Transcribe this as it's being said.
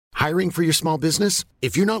Hiring for your small business?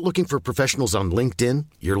 If you're not looking for professionals on LinkedIn,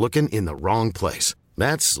 you're looking in the wrong place.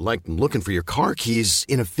 That's like looking for your car keys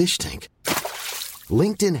in a fish tank.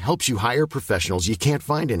 LinkedIn helps you hire professionals you can't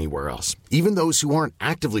find anywhere else, even those who aren't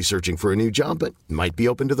actively searching for a new job but might be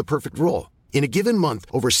open to the perfect role. In a given month,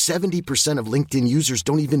 over 70% of LinkedIn users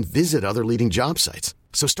don't even visit other leading job sites.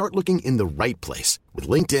 So start looking in the right place. With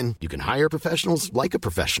LinkedIn, you can hire professionals like a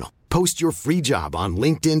professional. Post your free job on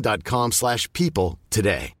linkedin.com/people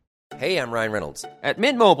today. Hey, I'm Ryan Reynolds. At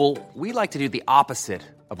Mint Mobile, we like to do the opposite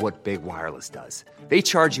of what Big Wireless does. They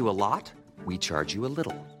charge you a lot, we charge you a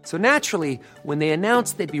little. So naturally, when they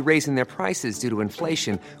announced they'd be raising their prices due to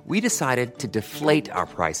inflation, we decided to deflate our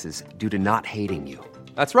prices due to not hating you.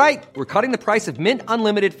 That's right. We're cutting the price of Mint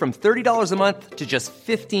Unlimited from $30 a month to just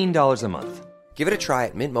 $15 a month. Give it a try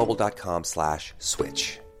at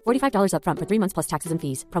mintmobile.com/switch. $45 up front for 3 months plus taxes and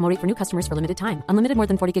fees. Promo rate for new customers for limited time. Unlimited more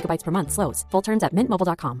than 40 gigabytes per month. Slows full terms at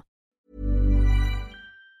mintmobile.com.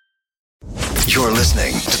 You're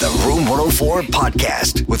listening to the Room 104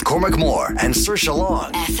 podcast with Cormac Moore and Saoirse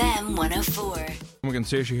Long. FM 104. Cormac and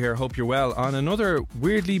Saoirse here. Hope you're well on another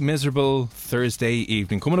weirdly miserable Thursday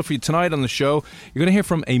evening. Coming up for you tonight on the show, you're going to hear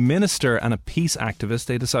from a minister and a peace activist.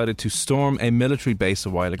 They decided to storm a military base a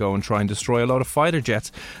while ago and try and destroy a lot of fighter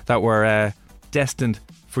jets that were destined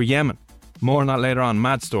for Yemen. More on that later on.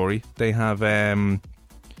 Mad story. They have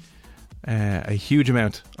a huge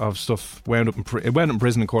amount of stuff wound up in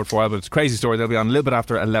prison in court for a while, but it's a crazy story. They'll be on a little bit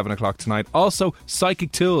after 11 o'clock tonight. Also,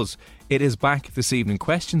 Psychic Tools. It is back this evening.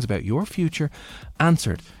 Questions about your future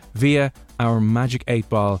answered via our Magic 8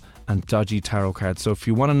 Ball and dodgy tarot cards. So if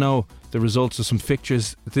you want to know the results of some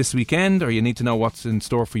fixtures this weekend, or you need to know what's in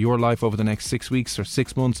store for your life over the next 6 weeks or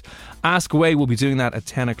 6 months, ask away. We'll be doing that at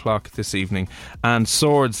 10 o'clock this evening. And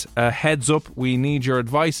Swords, heads up, we need your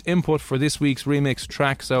advice, input for this week's remix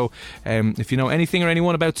track. So if you know anything or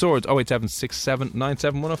anyone about Swords, 087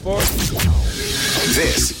 97 104.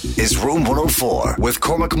 This is Room 104 with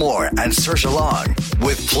Cormac Moore and Saoirse Long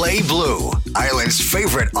with Play Blue, Ireland's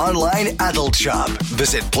favourite online adult shop.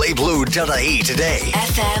 Visit playblue.ie today.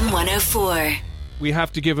 FM 104. We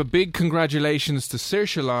have to give a big congratulations to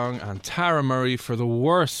Saoirse Long and Tara Murray for the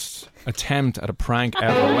worst attempt at a prank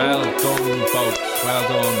ever. Well done, folks. Well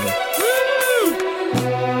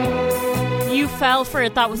done. You fell for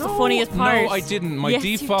it. That was the funniest part. No, I didn't. My Yes,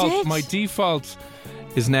 default. you did. My default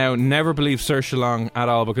is now never believe Saoirse Long at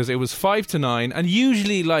all, because it was 5 to 9, and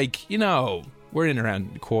usually, like, you know, we're in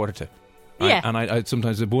around 1:45. Yeah. And I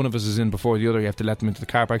sometimes, if one of us is in before the other, you have to let them into the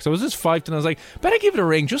car park. So it was just 5 to 9. I was like, better give it a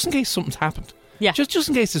ring just in case something's happened. Yeah. Just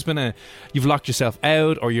in case there's been you've locked yourself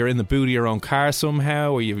out, or you're in the boot of your own car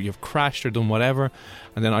somehow, or you've crashed or done whatever.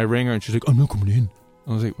 And then I ring her and she's like, I'm not coming in.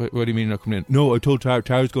 I was like, what do you mean you're not coming in? No, I told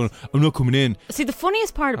Tara's going, I'm not coming in. See, the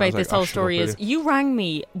funniest part about this whole story is you rang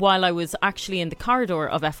me while I was actually in the corridor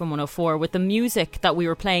of FM 104 with the music that we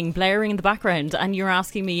were playing blaring in the background, and you're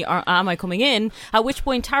asking me, am I coming in? At which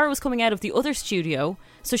point Tara was coming out of the other studio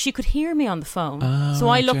so she could hear me on the phone. So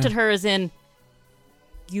I looked at her as in,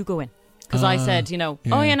 you go in. Because I said, you know,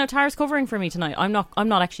 oh yeah, no, Tara's covering for me tonight. I'm not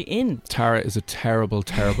actually in. Tara is a terrible,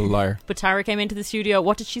 terrible liar. But Tara came into the studio.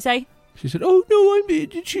 What did she say? She said, oh no, I'm in.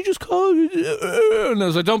 Did she just call? And I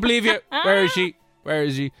was like, don't believe you. Where is she? Where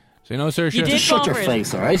is she? So, no, Saoirse. You did Just shut your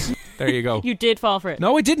face, alright? There you go. You did fall for it.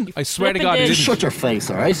 No, I didn't. I swear to God, I didn't. Just shut your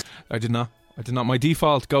face, alright? I did not. My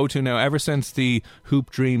default go-to now, ever since the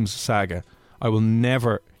Hoop Dreams saga, I will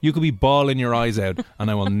never. You could be bawling your eyes out,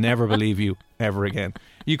 and I will never believe you ever again.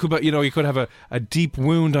 You could have a deep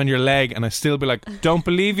wound on your leg, and I still be like, don't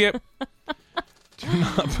believe you. Do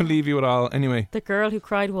not believe you at all. Anyway, The girl who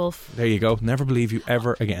cried wolf. there you go. Never believe you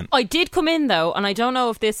ever again. I did come in though, and I don't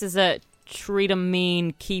know if this is a treat 'em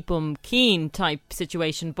mean, keep 'em keen type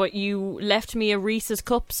situation, but you left me a Reese's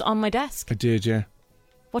Cups on my desk. I did, yeah.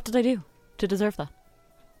 What did I do to deserve that?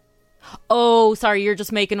 Oh, sorry, you're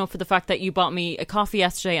just making up for the fact that you bought me a coffee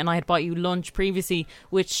yesterday and I had bought you lunch previously,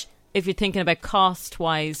 which, if you're thinking about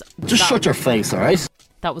cost-wise... Just shut your face, alright?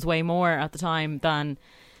 That was way more at the time than...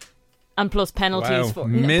 And plus penalties Wow, for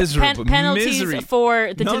miserable penalties misery.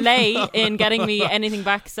 for the No, delay no. in getting me anything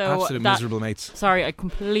back. So Absolute miserable mates. Sorry, I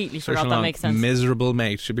completely forgot Saoirse that Long, makes sense. Miserable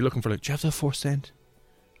mate. Should be looking for, like, do you have that 4 cent?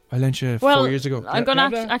 I lent you well, 4 years ago. I'm going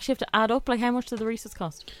to actually have to add up, like, how much did the Reese's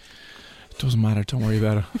cost? Doesn't matter. Don't worry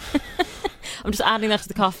about it. I'm just adding that to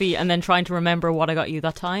the coffee and then trying to remember what I got you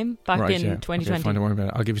that time back in 2020. Okay, fine, don't worry about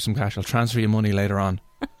it. I'll give you some cash. I'll transfer you money later on.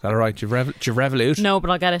 Is that alright? Do you have Revolut? No,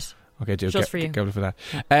 but I'll get it. Okay, just for you. Get for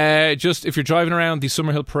that. Just if you're driving around the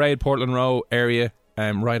Summerhill Parade, Portland Row area,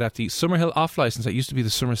 right at the Summerhill off licence. That used to be the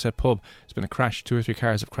Somerset pub. It's been a crash. 2 or 3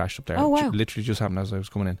 cars have crashed up there. Oh, wow. Literally just happened as I was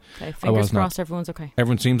coming in. Okay, fingers crossed everyone's okay.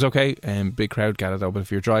 Everyone seems okay. Big crowd gathered though. But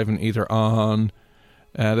if you're driving either on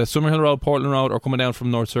the Summerhill Road, Portland Road, or coming down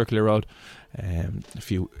from North Circular Road, a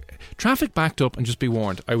few traffic backed up, and just be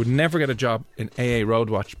warned, I would never get a job in AA Road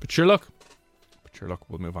Watch, but sure look,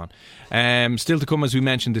 we'll move on. Still to come, as we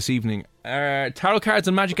mentioned this evening, tarot cards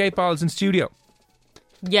and Magic 8 Balls in studio.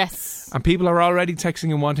 Yes. And people are already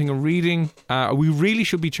texting and wanting a reading. We really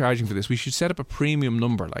should be charging for this. We should set up a premium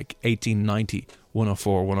number like 1890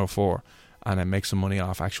 104 104 and then make some money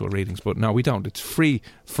off actual readings. But no, we don't. It's free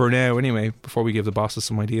for now anyway, before we give the bosses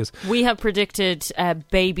some ideas. We have predicted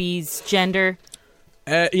baby's gender.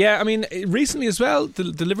 Yeah, I mean, recently as well, the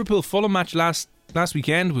Liverpool-Fulham match last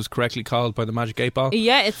weekend was correctly called by the Magic 8 Ball.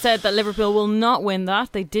 Yeah, it said that Liverpool will not win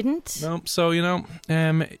that. They didn't. No, so,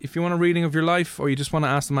 if you want a reading of your life, or you just want to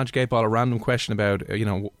ask the Magic 8 Ball a random question about,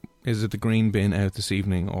 is it the green bin out this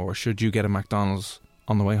evening, or should you get a McDonald's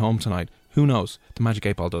on the way home tonight? Who knows? The Magic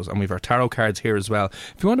 8 Ball does. And we've our tarot cards here as well.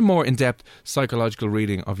 If you want a more in-depth psychological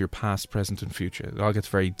reading of your past, present and future, it all gets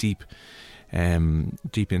very deep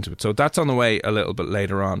into it. So that's on the way a little bit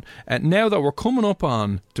later on. Now that we're coming up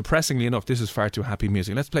on, depressingly enough, this is far too happy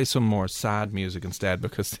music. Let's play some more sad music instead,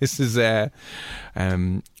 because this is a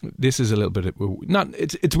little bit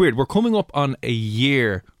it's weird. We're coming up on a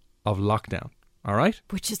year of lockdown. All right?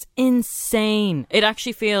 Which is insane. It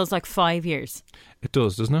actually feels like 5 years. It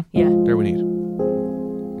does, doesn't it? Yeah. There we need.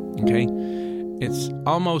 Okay. It's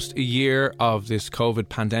almost a year of this COVID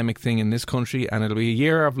pandemic thing in this country, and it'll be a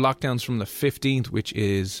year of lockdowns from the 15th, which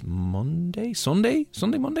is Monday?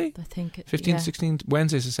 Monday? I think 15th, yeah. 16th,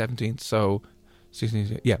 Wednesday's the 17th, so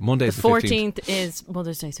 16th, yeah, Monday's the 14th is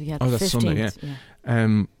Mother's Day, so yeah, the 15th. That's Sunday,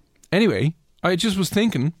 yeah. Anyway, I just was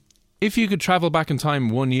thinking, if you could travel back in time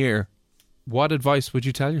 1 year, what advice would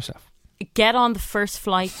you tell yourself? Get on the first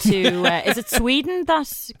flight to is it Sweden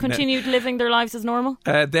that continued living their lives as normal?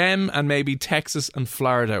 Them and maybe Texas and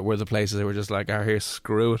Florida were the places they were just like, here,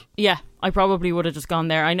 screw it. Yeah, I probably would have just gone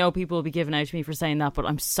there. I know people will be giving out to me for saying that, but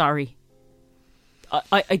I'm sorry.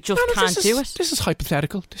 I just can't do it. This is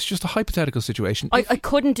hypothetical. This is just a hypothetical situation. I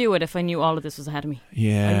couldn't do it if I knew all of this was ahead of me.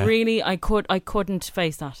 Yeah. I couldn't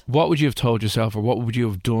face that. What would you have told yourself, or what would you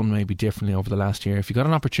have done maybe differently over the last year? If you got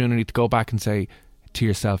an opportunity to go back and say to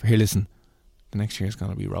yourself, here, listen, the next year is going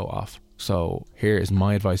to be row off. So here is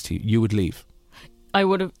my advice to you. You would leave. I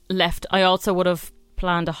would have left. I also would have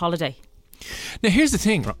planned a holiday. Now, here's the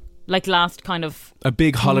thing. Like last kind of a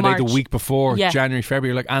big holiday March. The week before, January,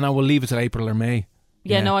 February. Like, and I will leave it till April or May.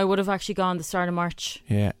 Yeah, no, I would have actually gone the start of March.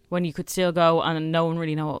 Yeah. When you could still go and no one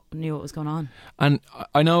really knew what was going on. And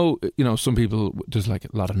I know, some people, there's like a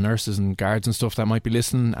lot of nurses and guards and stuff that might be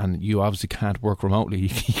listening, and you obviously can't work remotely. You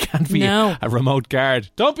can't be a remote guard.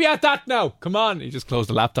 Don't be at that now. Come on. You just close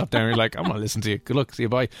the laptop down and you're like, I'm going to listen to you. Good luck. See you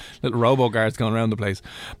bye. Little robo guards going around the place.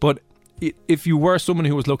 But if you were someone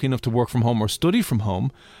who was lucky enough to work from home or study from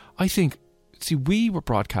home, I think, we were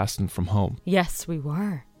broadcasting from home. Yes, we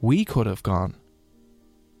were. We could have gone,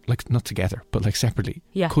 like, not together, but like separately.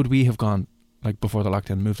 Yeah. Could we have gone, like, before the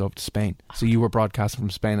lockdown, moved over to Spain? So you were broadcasting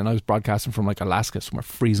from Spain and I was broadcasting from, like, Alaska, somewhere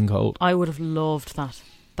freezing cold. I would have loved that.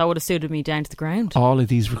 That would have suited me down to the ground. All of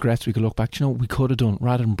these regrets we could look back, we could have done,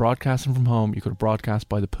 rather than broadcasting from home, you could have broadcast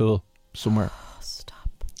by the pool somewhere. Oh,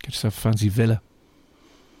 stop. Get yourself a fancy villa.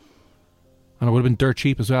 And it would have been dirt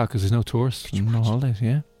cheap as well, because there's no tourists and no holidays,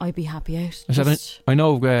 yeah. I'd be happy out. I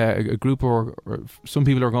know a group or some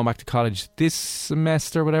people are going back to college this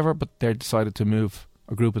semester or whatever, but they decided to move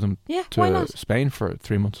a group of them to Spain for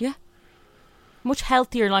 3 months. Yeah. Much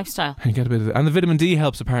healthier lifestyle. And get a bit of and the vitamin D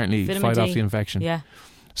helps apparently fight off the infection. Yeah.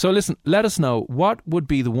 So listen, let us know, what would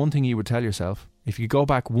be the one thing you would tell yourself if you go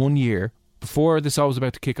back 1 year before this all was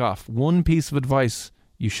about to kick off? One piece of advice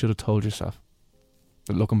you should have told yourself.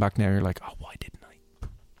 But looking back now, you're like, why didn't I?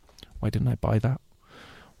 Why didn't I buy that?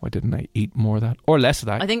 Why didn't I eat more of that? Or less of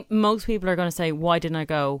that? I think most people are going to say, why didn't I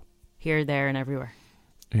go here, there and everywhere?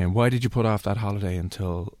 Yeah, why did you put off that holiday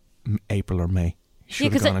until April or May? You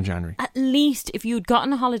should have gone in January. At least if you'd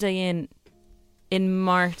gotten a holiday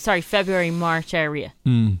in February, March area,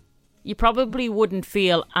 you probably wouldn't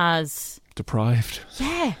feel as deprived.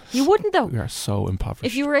 Yeah, you wouldn't though. We are so impoverished.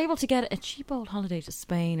 If you were able to get a cheap old holiday to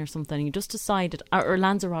Spain or something, you just decided, or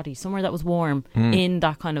Lanzarote, somewhere that was warm in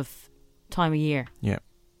that kind of time of year. Yeah.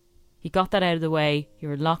 You got that out of the way, you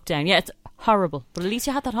were locked down. Yeah, it's horrible, but at least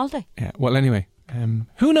you had that holiday. Yeah, well anyway,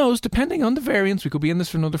 who knows, depending on the variants, we could be in this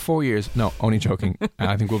for another 4 years. No, only joking.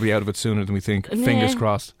 I think we'll be out of it sooner than we think. Fingers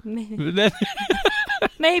crossed. Maybe.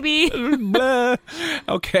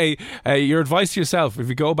 Okay, your advice to yourself, if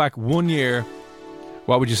you go back 1 year,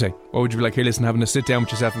 what would you say? What would you be like? Here, listen, having to sit down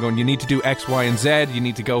with yourself and going, you need to do X, Y, and Z. You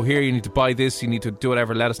need to go here. You need to buy this. You need to do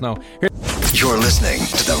whatever. Let us know. Here. You're listening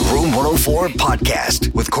to the Room 104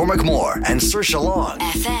 podcast with Cormac Moore and Saoirse Long.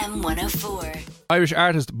 FM 104. Irish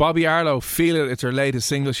artist Bobby Arlo, Feel It. It's her latest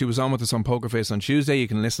single. She was on with us on Poker Face on Tuesday. You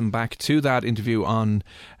can listen back to that interview on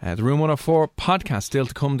the Room 104 podcast. Still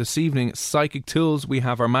to come this evening, Psychic Tools. We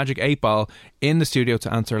have our Magic 8 Ball in the studio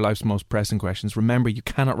to answer life's most pressing questions. Remember, you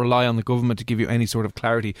cannot rely on the government to give you any sort of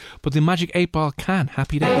clarity, but the Magic 8 Ball can.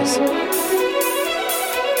 Happy days.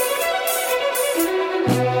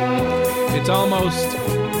 It's almost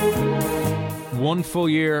 1 full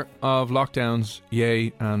year of lockdowns,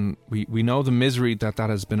 yay, and we know the misery that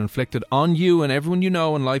has been inflicted on you and everyone you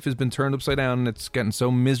know, and life has been turned upside down, and it's getting so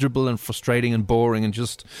miserable and frustrating and boring, and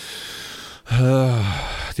just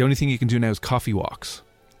the only thing you can do now is coffee walks.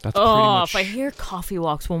 That's pretty much... if I hear coffee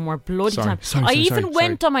walks one more bloody time. Sorry, I even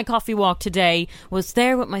went on my coffee walk today, was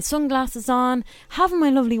there with my sunglasses on, having my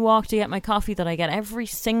lovely walk to get my coffee that I get every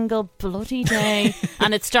single bloody day,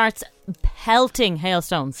 and it starts pelting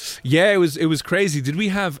hailstones. Yeah, it was crazy. Did we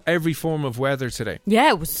have every form of weather today? Yeah,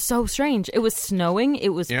 it was so strange. It was snowing, it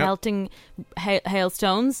was pelting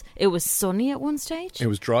hailstones, it was sunny at one stage. It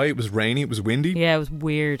was dry, it was rainy, it was windy. Yeah, it was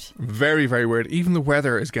weird. Very, very weird. Even the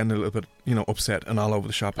weather is getting a little bit, upset and all over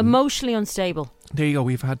the shop. Emotionally unstable. There you go.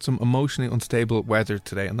 We've had some emotionally unstable weather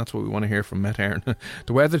today, and that's what we want to hear from Met Heron.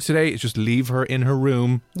 The weather today is just leave her in her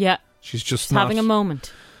room. Yeah. She's just having a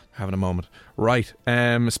moment. Having a moment. Right.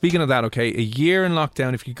 Speaking of that, okay, a year in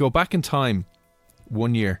lockdown, if you go back in time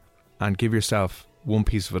 1 year and give yourself one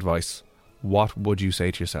piece of advice, what would you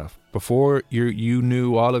say to yourself? Before you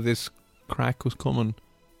knew all of this crack was coming,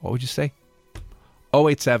 what would you say?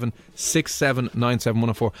 087 6797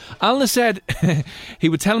 104. Alan said he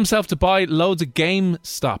would tell himself to buy loads of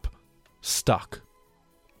GameStop stock.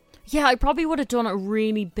 Yeah, I probably would have done a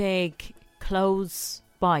really big clothes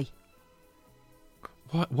buy.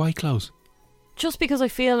 What? Why clothes? Just because I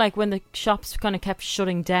feel like when the shops kind of kept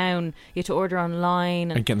shutting down, you had to order online.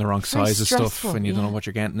 And getting the wrong size of stuff, and you don't know what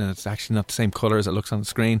you're getting, and it's actually not the same colour as it looks on the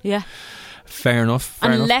screen. Yeah. Fair enough.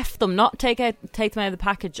 Left them, not take them out of the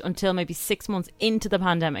package until maybe 6 months into the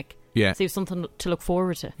pandemic. Yeah. So you have something to look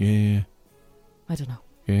forward to. Yeah. I don't know.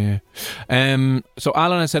 Yeah. So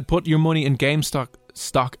Alan, I said, put your money in GameStop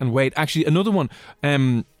stock and wait. Actually, another one.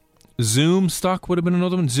 Zoom stock would have been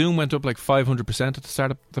another one. Zoom went up like 500% at the start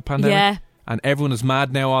of the pandemic. Yeah. And everyone is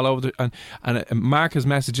mad now all over and Mark has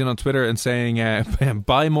messaged in on Twitter and saying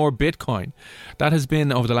buy more Bitcoin. That has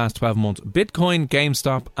been over the last 12 months. Bitcoin,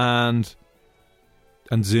 GameStop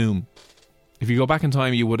and Zoom. If you go back in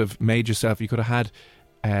time, you would have made yourself, you could have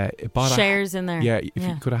had bought shares in there. Yeah,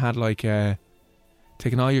 you could have had like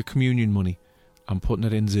taken all your communion money and putting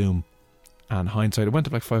it in Zoom. And hindsight, it went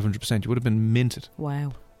up like 500%. You would have been minted.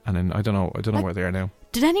 Wow. And then I don't know where they are now.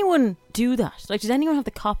 Did anyone do that? Like, did anyone have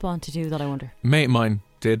the cop on to do that, I wonder? Mate of mine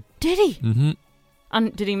did. Did he? Mm-hmm.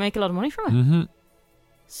 And did he make a lot of money from it? Mm-hmm.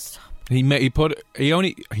 Stop. He put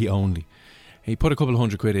a couple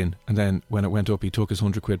of £100 in, and then when it went up, he took his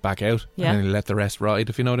 £100 back out, and then he let the rest ride,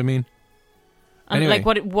 if you know what I mean. And anyway,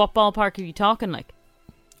 like, what ballpark are you talking, like?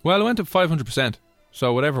 Well, it went up 500%,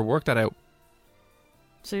 so whatever, work that out.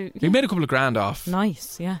 So yeah. He made a couple of grand off.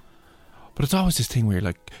 Nice, yeah. But it's always this thing where,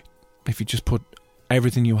 like, if you just put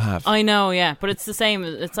everything you have. I know, yeah, but it's the same.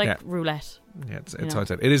 It's like roulette. Yeah, it's how I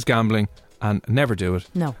said. It is gambling, and never do it.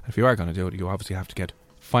 No. If you are going to do it, you obviously have to get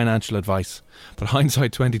financial advice. But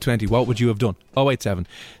hindsight 2020, what would you have done? 087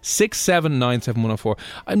 6797 104.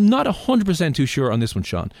 I'm not 100% too sure on this one,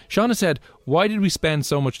 Sean. Sean has said, why did we spend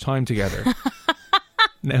so much time together?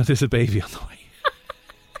 Now there's a baby on the way.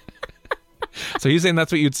 So you're saying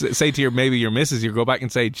that's what you'd say to your missus? You go back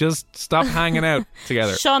and say, just stop hanging out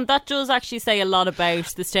together. Sean, that does actually say a lot about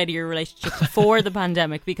the state of your relationship before the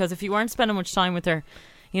pandemic, because if you weren't spending much time with her,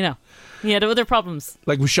 you had other problems.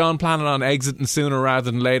 Like, was Sean planning on exiting sooner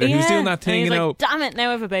rather than later? Yeah. He was doing that thing, like, damn it, now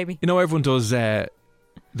I have a baby. Everyone does, the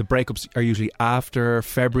breakups are usually after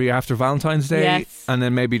February, after Valentine's Day, yes. And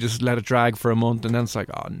then maybe just let it drag for a month, and then it's like,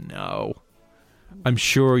 oh no. I'm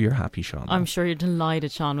sure you're happy, Sean. I'm sure you're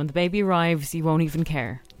delighted, Sean. When the baby arrives, you won't even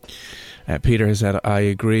care. Peter has said, I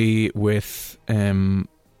agree with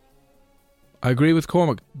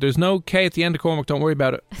Cormac. There's no K at the end of Cormac, don't worry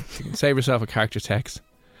about it. You can save yourself a character text.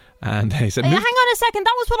 And he said, hang on a second,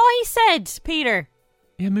 that was what I said, Peter.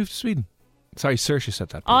 Yeah, move to Sweden. Sorry, Saoirse said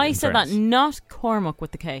that. I said that, not Cormac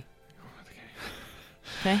with the K.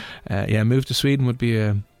 Okay. Yeah, move to Sweden would be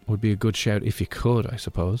a good shout if you could, I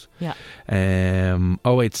suppose. Yeah.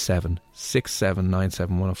 087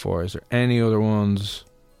 6797 104. Is there any other ones?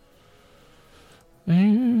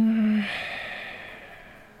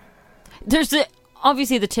 There's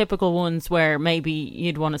obviously the typical ones where maybe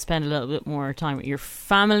you'd want to spend a little bit more time with your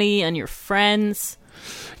family and your friends.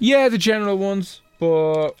 Yeah, the general ones,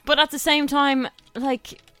 but at the same time,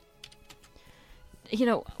 like, you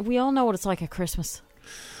know, we all know what it's like at Christmas.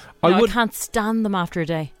 I can't stand them after a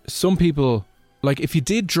day. Some people, like, if you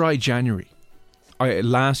did dry January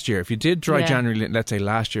last year, January, let's say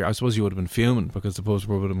last year, I suppose you would have been fuming because the pubs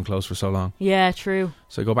would have been closed for so long. Yeah, true.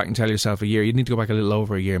 So go back and tell yourself a year. You need to go back a little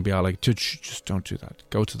over a year and be all like, just don't do that.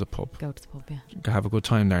 Go to the pub. Yeah. Have a good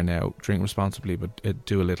time there now. Drink responsibly, but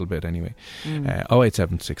do a little bit anyway.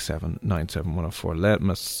 08767 97104. Let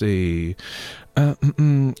me see.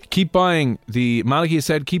 Keep buying. The Malachi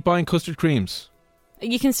said, keep buying custard creams.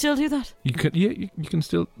 You can still do that. You can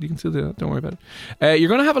still do that. Don't worry about it. You're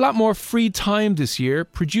going to have a lot more free time this year.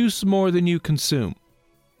 Produce more than you consume.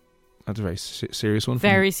 That's a very serious one.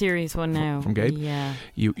 Very serious one now. From Gabe. Yeah.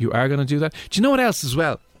 You are going to do that. Do you know what else as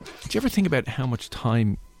well? Do you ever think about how much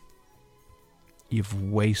time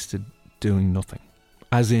you've wasted doing nothing?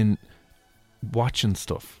 As in watching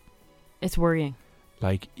stuff. It's worrying.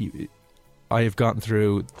 Like, I have gotten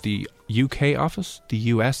through the UK office, the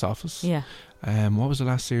US office. Yeah. What was the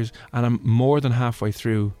last series? And I'm more than halfway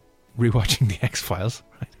through rewatching the X-Files.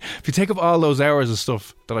 Right? If you take up all those hours of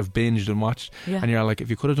stuff that I've binged and watched, and you're like,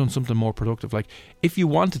 if you could have done something more productive, like if you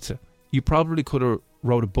wanted to, you probably could have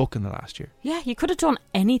wrote a book in the last year. Yeah, you could have done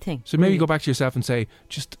anything. So maybe go back to yourself and say,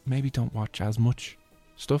 just maybe don't watch as much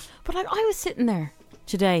stuff. But I was sitting there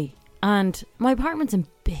today and my apartment's in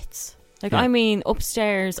bits. Like, I mean,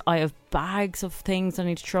 upstairs, I have bags of things I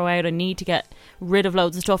need to throw out. I need to get rid of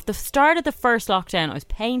loads of stuff. The start of the first lockdown, I was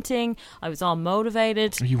painting. I was all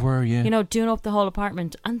motivated. You were, yeah. You know, doing up the whole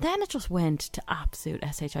apartment. And then it just went to absolute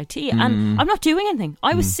shit. And I'm not doing anything.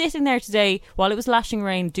 I was sitting there today while it was lashing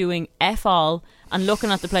rain doing F all and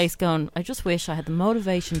looking at the place going, I just wish I had the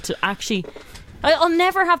motivation to actually... I'll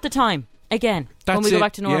never have the time again when we go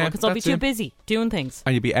back to normal because I'll be too busy doing things.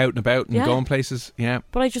 And you'll be out and about and going places. Yeah.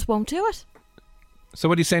 But I just won't do it. So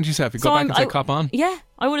what do you say to yourself? You go back and say, cop on? Yeah.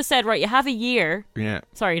 I would have said, right, you have a year. Yeah.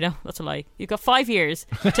 Sorry, no, that's a lie. You've got 5 years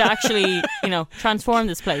to actually, transform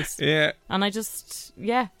this place. Yeah. And I just,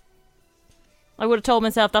 I would have told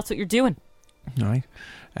myself that's what you're doing. All right.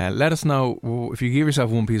 Let us know, if you give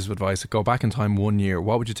yourself one piece of advice, go back in time 1 year,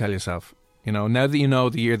 what would you tell yourself? You know, now that you know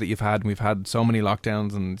the year that you've had, and we've had so many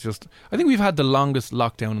lockdowns, and I think we've had the longest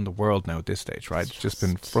lockdown in the world now at this stage, right? It's just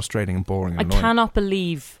been frustrating and boring and annoying. I cannot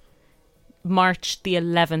believe March the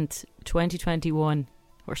 11th, 2021,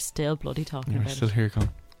 we're still bloody talking about it. We're still here going,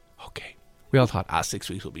 okay. We all thought, 6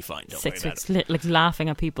 weeks will be fine. Don't 6 weeks, like laughing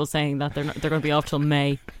at people saying that they're going to be off till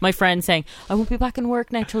May. My friend saying, I won't be back in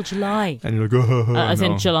work now till July. And you're like, as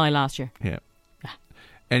in July last year. Yeah.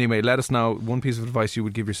 Anyway, let us know one piece of advice you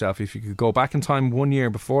would give yourself if you could go back in time 1 year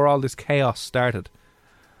before all this chaos started.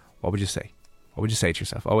 What would you say? What would you say to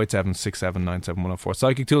yourself? 087 97104.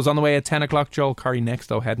 Psychic Tools on the way at 10 o'clock. Joel Curry next,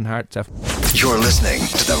 though. Head and Heart. You're listening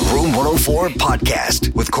to the Room 104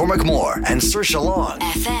 podcast with Cormac Moore and Saoirse Long.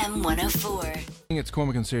 FM 104. It's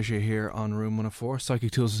Cormac and Saoirse here on Room 104.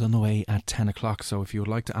 Psychic Tools is on the way at 10 o'clock. So if you would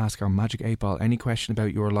like to ask our Magic 8 Ball any question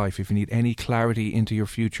about your life, if you need any clarity into your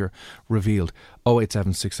future revealed,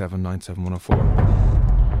 08767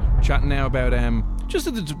 97104. Chatting now about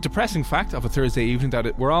just the depressing fact of a Thursday evening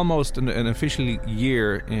that we're almost an official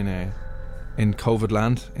year in COVID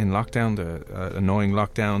land, in lockdown, the annoying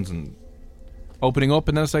lockdowns and opening up,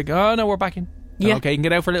 and then it's like, oh no, we're back in. Yeah. Okay, you can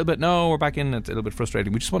get out for a little bit. No, we're back in. It's a little bit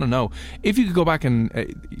frustrating. We just want to know if you could go back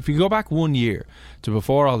if you could go back 1 year to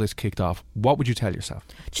before all this kicked off, what would you tell yourself?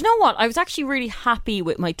 Do you know what? I was actually really happy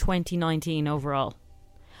with my 2019 overall.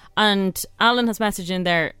 And Alan has messaged in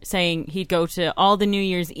there saying he'd go to all the New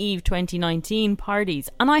Year's Eve 2019 parties.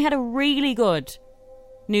 And I had a really good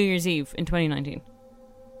New Year's Eve in 2019.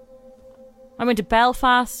 I went to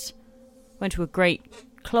Belfast, went to a great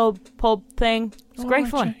pub thing. It was great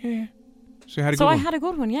fun. Yeah. So you had a good one. I had a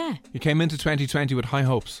good one, yeah. You came into 2020 with high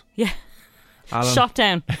hopes. Yeah. Alan, shot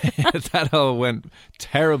down. That all went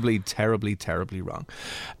terribly, terribly, terribly wrong.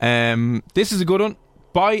 This is a good one.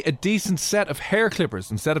 Buy a decent set of hair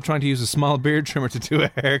clippers instead of trying to use a small beard trimmer to do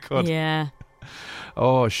a haircut. Yeah.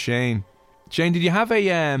 Oh, Shane, did you have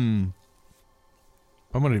I'm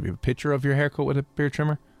going to be a picture of your haircut with a beard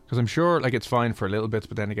trimmer? Because I'm sure it's fine for a little bit,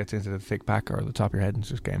 but then it gets into the thick back or the top of your head and it's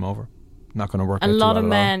just game over. Not going to work. A lot of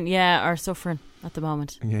men, are suffering at the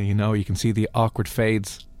moment. Yeah, you can see the awkward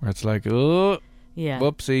fades where it's like, oh, yeah,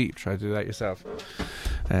 whoopsie. Try to do that yourself.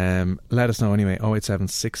 Let us know anyway. 087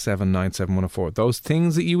 679 7104. Those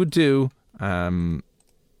things that you would do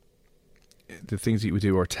the things that you would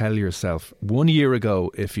do or tell yourself 1 year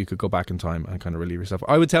ago if you could go back in time and kind of relieve yourself?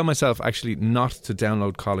 I would tell myself actually not to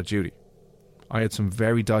download Call of Duty. I had some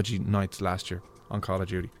very dodgy nights last year on Call of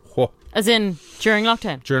Duty. Whoa. As in during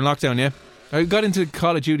lockdown? During lockdown, yeah. I got into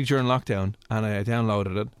Call of Duty during lockdown and I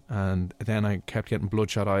downloaded it, and then I kept getting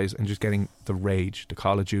bloodshot eyes and just getting the rage, the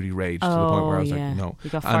Call of Duty rage, to the point where I was like, no. You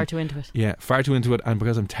got far too into it. Yeah, far too into it, and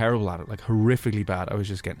because I'm terrible at it, like horrifically bad, I was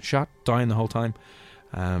just getting shot, dying the whole time,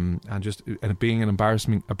 and it being an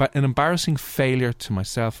embarrassing failure to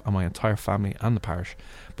myself and my entire family and the parish.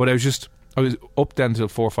 But I was up then until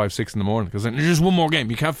 4, 5, 6 in the morning because there's just one more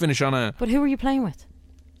game. You can't finish on a... But who were you playing with?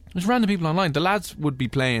 There's random people online. The lads would be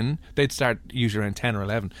playing. They'd start usually around 10 or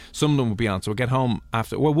 11. Some of them would be on. So I'd get home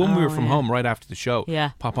after... Well, we were from home right after the show. Yeah.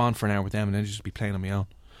 Pop on for an hour with them and then just be playing on my own.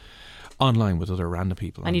 Online with other random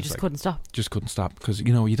people. And you just couldn't stop? Just couldn't stop. Because,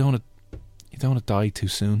 you don't want to die too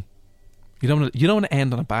soon. You don't want to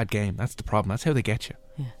end on a bad game. That's the problem. That's how they get you.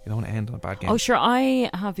 Yeah. You don't want to end on a bad game. Oh, sure. I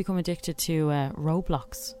have become addicted to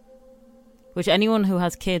Roblox. Which anyone who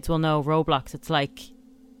has kids will know Roblox. It's like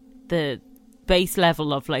the... base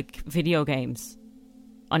level of like video games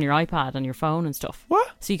on your iPad, on your phone and stuff. What?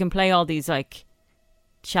 So you can play all these like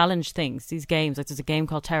challenge things, these games. Like there's a game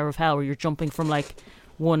called Tower of Hell where you're jumping from like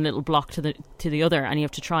one little block to the other, and you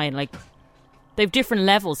have to try and like they have different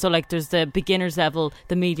levels. So like there's the beginner's level,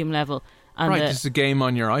 the medium level, and right. This is a game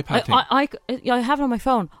on your iPad. I have it on my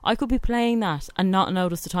phone. I could be playing that and not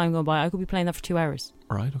notice the time going by. I could be playing that for 2 hours.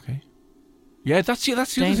 Right. Okay. Yeah, that's the other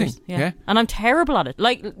thing. Yeah. And I'm terrible at it.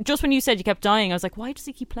 Like, just when you said you kept dying, I was like, why does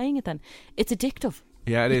he keep playing it then? It's addictive.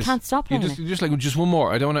 Yeah, it is. You can't stop playing it. Just like, just one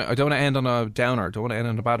more. I don't want to end on a downer. I don't want to end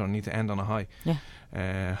on a bad one. I need to end on a high.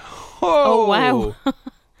 Yeah. Oh, wow.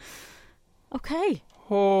 Okay.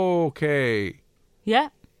 Yeah.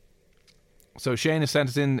 So Shane has sent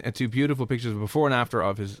us in 2 beautiful pictures of before and after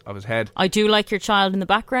of his head. I do like your child in the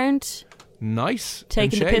background. Nice.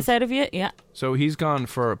 Taking the piss out of you, yeah. So he's gone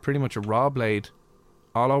for pretty much a raw blade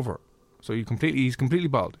all over. So he's completely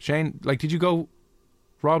bald. Shane, like, did you go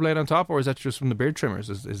raw blade on top, or is that just from the beard trimmers?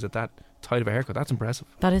 Is it that tight of a haircut? That's impressive.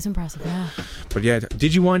 That is impressive, yeah. But yeah,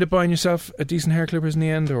 did you wind up buying yourself a decent hair clippers in the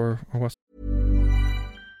end, or what?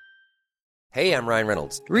 Hey, I'm Ryan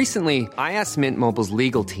Reynolds. Recently, I asked Mint Mobile's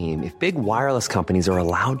legal team if big wireless companies are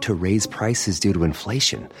allowed to raise prices due to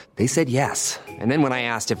inflation. They said yes. And then when I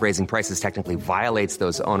asked if raising prices technically violates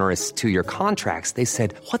those onerous 2-year contracts, they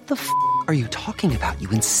said, "What the f*** are you talking about, you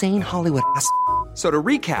insane Hollywood ass?" So to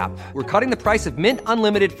recap, we're cutting the price of Mint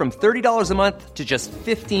Unlimited from $30 a month to just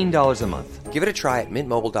 $15 a month. Give it a try at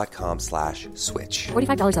mintmobile.com/switch.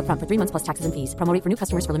 $45 up front for 3 months plus taxes and fees. Promo rate for new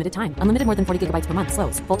customers for limited time. Unlimited more than 40 gigabytes per month.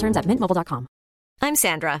 Slows full terms at mintmobile.com. I'm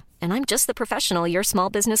Sandra, and I'm just the professional your small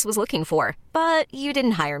business was looking for. But you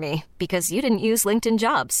didn't hire me because you didn't use LinkedIn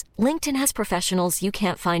Jobs. LinkedIn has professionals you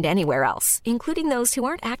can't find anywhere else, including those who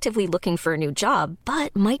aren't actively looking for a new job,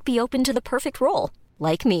 but might be open to the perfect role,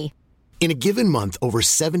 like me. In a given month, over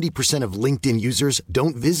 70% of LinkedIn users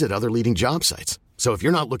don't visit other leading job sites. So if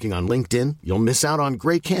you're not looking on LinkedIn, you'll miss out on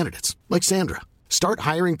great candidates like Sandra. Start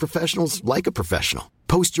hiring professionals like a professional.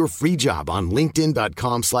 Post your free job on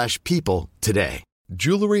linkedin.com/people today.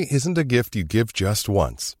 Jewelry isn't a gift you give just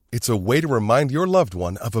once. It's a way to remind your loved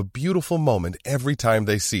one of a beautiful moment every time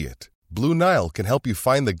they see it. Blue Nile can help you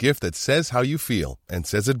find the gift that says how you feel and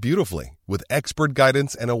says it beautifully, with expert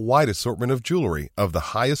guidance and a wide assortment of jewelry of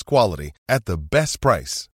the highest quality at the best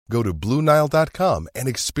price. Go to BlueNile.com and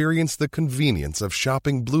experience the convenience of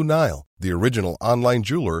shopping Blue Nile, the original online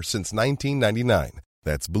jeweler since 1999.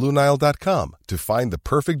 That's BlueNile.com to find the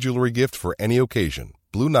perfect jewelry gift for any occasion.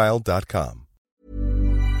 BlueNile.com.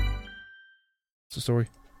 What's the story?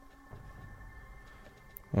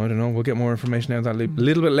 I don't know. We'll get more information out of that a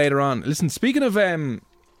little bit later on. Listen, speaking of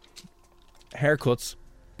haircuts,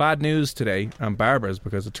 bad news today on barbers,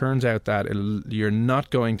 because it turns out that you're not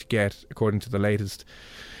going to get, according to the latest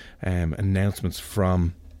announcements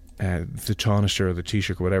from the Taoiseach or the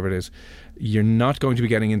Taoiseach or whatever it is, you're not going to be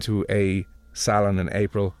getting into a salon in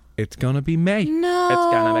April. It's going to be May. No. It's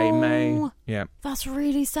going to be May. Yeah. That's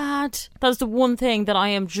really sad. That's the one thing that I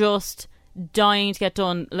am just dying to get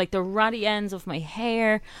done. Like the ratty ends of my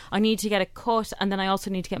hair, I need to get it cut, and then I also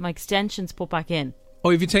need to get my extensions put back in.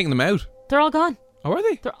 Oh, have you taken them out? They're all gone. Oh, are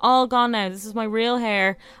they? They're all gone now. This is my real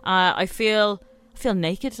hair. I feel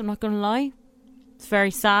naked, I'm not going to lie. It's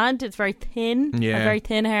very sad. It's very thin. Yeah. I have very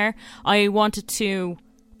thin hair. I want it to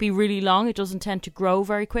be really long. It doesn't tend to grow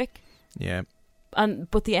very quick. Yeah.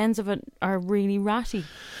 But the ends of it are really ratty.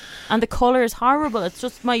 And the colour is horrible. It's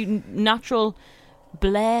just my natural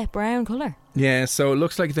brown colour. Yeah, so it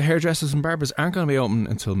looks like the hairdressers and barbers aren't going to be open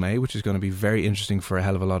until May, which is going to be very interesting for a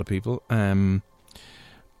hell of a lot of people.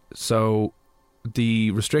 So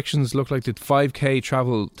the restrictions look like the 5k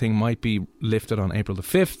travel thing might be lifted on April the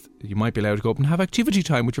 5th. You might be allowed to go up and have activity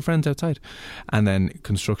time with your friends outside. And then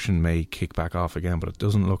construction may kick back off again, but it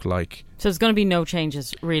doesn't look like... So there's going to be no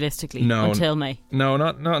changes, realistically, until May? No,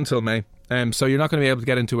 not until May. So you're not going to be able to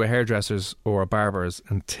get into a hairdresser's or a barber's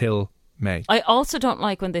until May. I also don't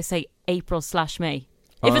like when they say April/May.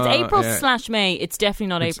 If it's April/May, it's definitely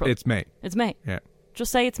not April. It's May. It's May. Yeah.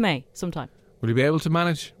 Just say it's May sometime. Will you be able to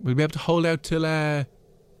manage? Will you be able to hold out till May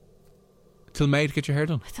to get your hair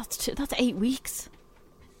done? That's 8 weeks.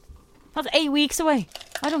 That's 8 weeks away.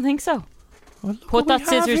 I don't think so. Well, put that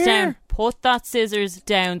scissors down. Put that scissors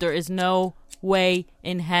down. There is no way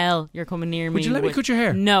in hell you're coming near me. Would you let me cut your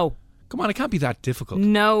hair? No. Come on, it can't be that difficult.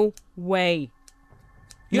 No way.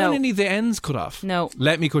 You only need the ends cut off. No.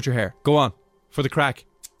 Let me cut your hair. Go on. For the crack.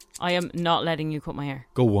 I am not letting you cut my hair.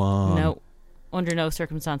 Go on. No. Under no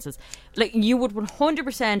circumstances. Like, you would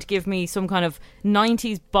 100% give me some kind of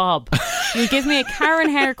 90s bob. You'd give me a Karen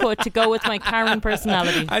haircut to go with my Karen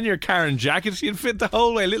personality. And your Karen jacket. You'd fit the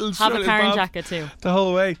whole way. Have a Karen jacket too. The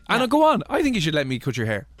whole way. Yeah. And go on. I think you should let me cut your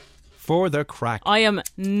hair. For the crack. I am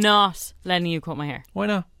not letting you cut my hair. Why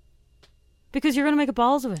not? Because you're going to make a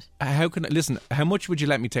balls of it. Listen, how much would you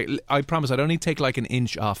let me take? I promise I'd only take like an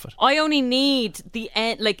inch off it. I only need the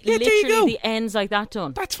end, literally the ends like that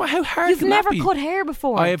done. That's why. How hard You've can never that be? cut hair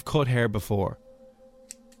before. I have cut hair before.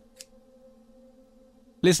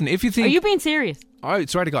 Listen, if you think... Are you being serious? I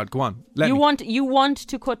swear to God, go on. You want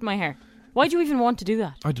to cut my hair. Why do you even want to do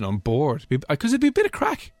that? I don't know, I'm bored. Because it'd be a bit of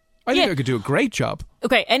crack. I think I could do a great job.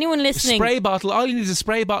 Okay, anyone listening... Spray bottle. All you need is a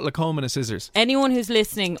spray bottle, a comb and a scissors. Anyone who's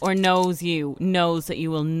listening or knows you knows that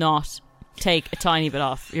you will not take a tiny bit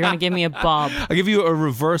off. You're going to give me a bob. I'll give you a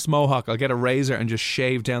reverse mohawk. I'll get a razor and just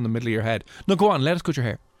shave down the middle of your head. No, go on, let us cut your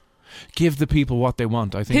hair. Give the people what they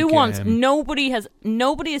want, I think. Who wants? Nobody has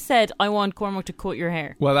said, I want Cormac to cut your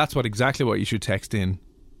hair. Well, that's exactly what you should text in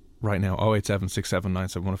right now.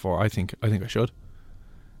 08767971004. I think I should.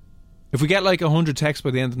 If we get like 100 texts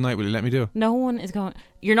by the end of the night, will you let me do it? No one is going...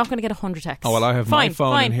 You're not going to get 100 texts. Oh, well, I have my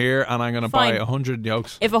phone in here and I'm going to buy 100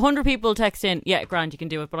 yolks. If 100 people text in, yeah, grand, you can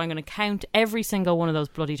do it, but I'm going to count every single one of those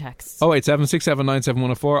bloody texts.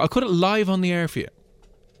 08767971004. I'll cut it live on the air for you.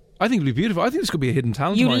 I think it'll be beautiful. I think this could be a hidden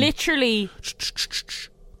talent. You literally...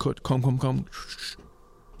 Come.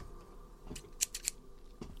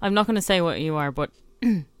 I'm not going to say what you are, but...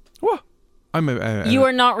 What? You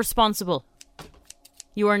are not responsible.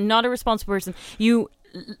 You are not a responsible person. You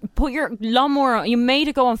put your lawnmower on. You made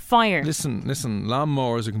it go on fire. Listen.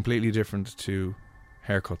 Lawnmowers are completely different to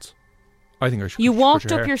haircuts. I think I should. You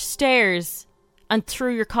walked up your stairs and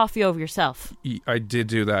threw your coffee over yourself. I did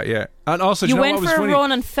do that, yeah. And also, you went for a funny?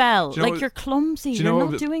 run and fell. You're clumsy. You're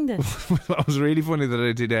not doing this. What was really funny that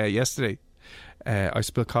I did yesterday, I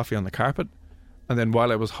spilled coffee on the carpet, and then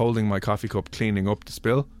while I was holding my coffee cup cleaning up the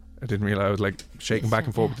spill, I didn't realise I was like shaking back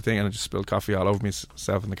and forth with the thing, and I just spilled coffee all over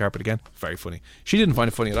myself on the carpet again. Very funny. She didn't find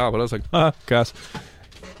it funny at all, but I was like, gas.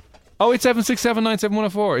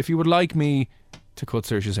 08767971004. If you would like me to cut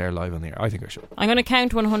Saoirse's hair live on the air, I think I should. I'm going to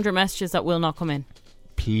count 100 messages that will not come in.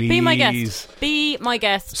 Please. Be my guest. Be my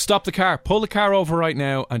guest. Stop the car. Pull the car over right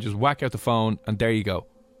now and just whack out the phone, and there you go.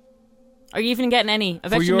 Are you even getting any? I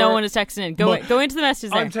bet you no one is texting in. Go into the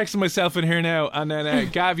messages there. I'm texting myself in here now. And then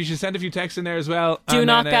Gav, you should send a few texts in there as well. Do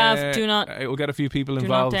not, Gav. Do not. We'll get a few people Do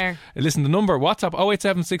involved. not dare. Listen, the number, WhatsApp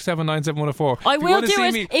 08767971004. I will do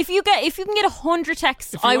it. If you can get 100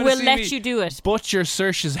 texts, I will let you do it. Butcher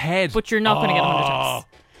Saoirse's head. But you're not going to get 100 texts.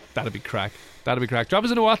 That'll be crack. Drop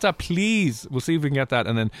us in a WhatsApp, please. We'll see if we can get that,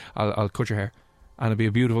 and then I'll cut your hair. And it'll be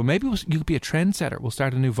a beautiful... Maybe you could be a trendsetter. We'll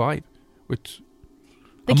start a new vibe with...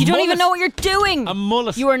 Like, you don't even know what you're doing. A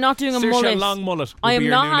mullet. You are not doing a mullet. A long mullet. I am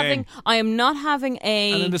not having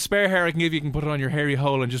a... And then the spare hair I can give you can put it on your hairy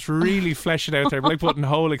hole and just really flesh it out there. Like putting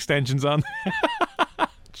hole extensions on.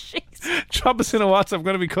 Jeez. Drop us in a WhatsApp. I'm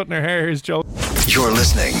going to be cutting her hair. Here's Joe. You're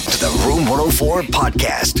listening to the Room 104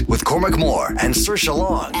 podcast with Cormac Moore and Saoirse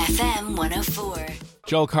Long. FM 104.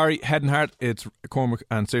 Joel Corry, Head and Heart. It's Cormac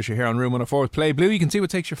and Saoirse here on Room 104 with Play Blue. You can see what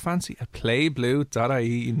takes your fancy at playblue.ie.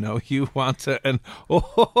 You know you want it. And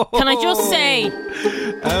can I just say,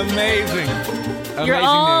 amazing. You're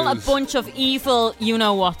all news. A bunch of evil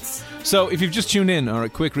you-know-whats. So if you've just tuned in, or a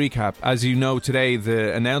quick recap, as you know today,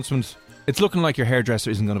 the announcement it's looking like your hairdresser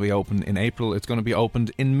isn't going to be open in April. It's going to be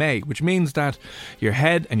opened in May, which means that your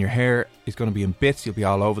head and your hair is going to be in bits. You'll be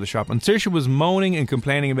all over the shop. And Saoirse was moaning and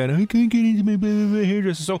complaining about, I can't get into my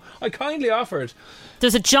hairdresser. So I kindly offered.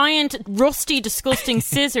 There's a giant, rusty, disgusting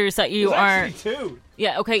scissors that you are. Actually two.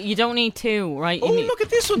 Yeah, okay, you don't need two, right? Look at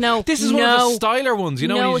this one. No, this is one of the styler ones. You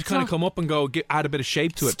know, when you just kind of come up and go, add a bit of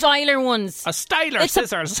shape to it. Styler ones. A styler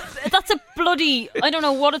scissors. That's a bloody, I don't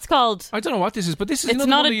know what it's called. I don't know what this is, but this is it's another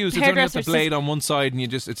not one to use. It's only got the blade on one side, and you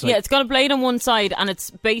just, it's like... Yeah, it's got a blade on one side, and it's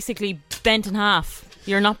basically bent in half.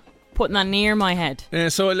 You're not putting that near my head.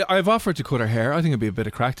 So I've offered to cut her hair. I think it'd be a bit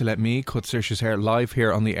of crack to let me cut Saoirse's hair live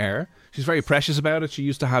here on the air. She's very precious about it. She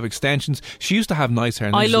used to have extensions. She used to have nice hair.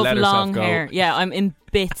 And I love let long go. hair. Yeah, I'm in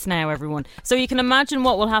bits now, everyone. So you can imagine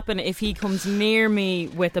what will happen if he comes near me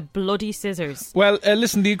with a bloody scissors. Well,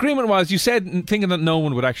 listen, the agreement was, you said, thinking that no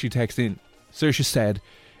one would actually text in, Saoirse said,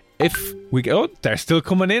 if we go, they're still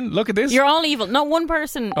coming in. Look at this. You're all evil. Not one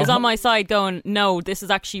person is on my side going, no, this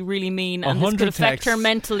is actually really mean and this could affect her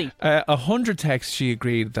mentally. 100 texts she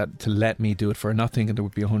agreed that to let me do it for her, not thinking there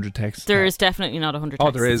would be 100 texts. There is definitely not 100 texts.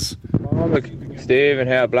 Oh, there is. Stephen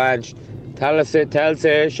here, Blanche. Tell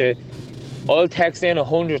Saoirse I'll text in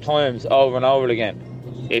 100 times over and over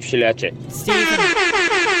again if she lets you. Stephen,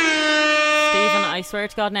 I swear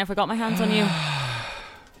to God now, if I got my hands on you.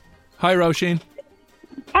 Hi, Roisin.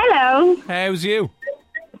 Hello. How's you?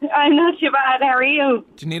 I'm not too bad. How are you?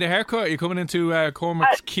 Do you need a haircut? Are you coming into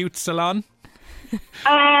Cormac's cute salon?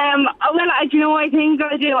 Well, do you know what I think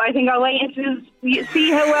I'll do? I think I'll wait until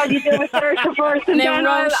see how well you do with Saoirse first. And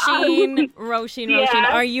now, then Roisin,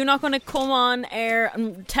 are you not going to come on air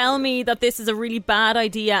and tell me that this is a really bad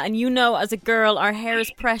idea? And you know, as a girl, our hair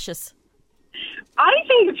is precious. I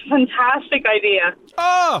think it's a fantastic idea.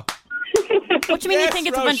 Oh! What do you mean you think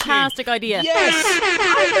it's a fantastic idea? Yes!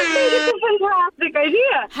 I just think it's a fantastic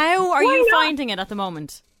idea. How are you finding it at the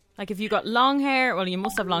moment? Like, if you got long hair, well, you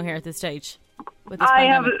must have long hair at this stage. I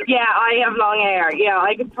have long hair. Yeah,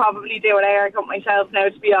 I could probably do a haircut myself now,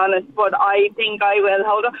 to be honest, but I think I will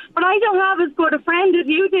hold on. But I don't have as good a friend as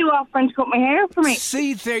you do offering to cut my hair for me.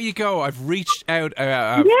 See, there you go. I've reached out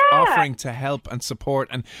offering to help and support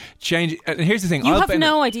and change. And here's the thing. You have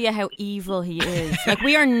no idea how evil he is. Like,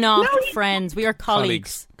 we are not friends. We are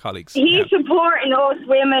colleagues. He's supporting us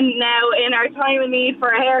women now in our time of need for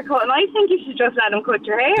a haircut, and I think you should just let him cut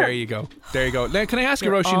your hair. There you go. Now, can I ask you,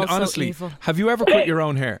 Roisin, honestly, evil. have you ever cut your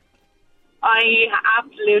own hair? I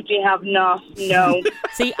absolutely have not. No.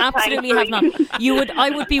 See, absolutely have not. I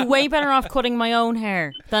would be way better off cutting my own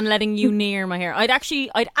hair than letting you near my hair. I'd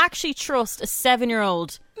actually trust a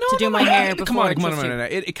 7-year-old to do my hair before. Come on.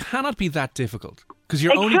 It cannot be that difficult because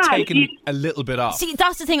you're only taking a little bit off. See,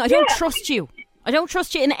 that's the thing. I don't trust you. I don't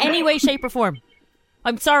trust you in any way, shape or form.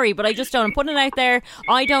 I'm sorry, but I just don't. I'm putting it out there.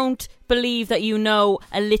 I don't believe that you know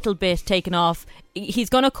a little bit taken off. He's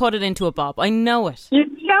going to cut it into a bob. I know it. You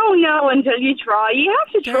don't know until you try. You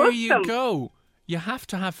have to trust him. There you go. You have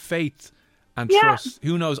to have faith and trust.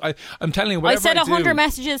 Who knows? I'm telling you, I said 100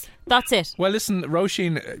 messages. That's it. Well, listen,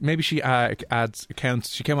 Roisin, maybe she adds accounts.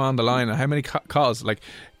 She came on the line. How many calls? Like,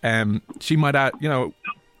 she might add,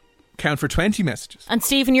 count for 20 messages. And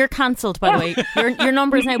Stephen, you're cancelled, by the way. Your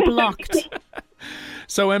number is now blocked.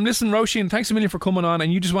 So, listen, Roisin, thanks a million for coming on,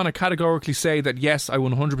 and you just want to categorically say that, yes, I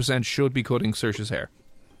 100% should be cutting Saoirse's hair.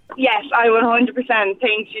 Yes, I 100%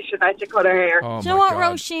 think she should let you cut her hair. Do you know what,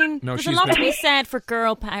 Roisin? There's a lot to be said for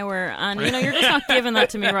girl power, and you're just not giving that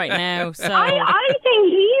to me right now. So I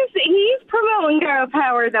think he's promoting girl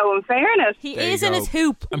power, though. In fairness, he is in his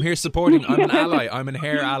hoop. I'm here supporting. I'm an ally. I'm a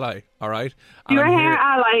hair ally. All right. You're a hair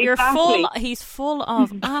ally. You're exactly. He's full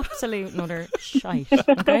of absolute utter shite.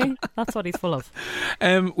 Okay, that's what he's full of.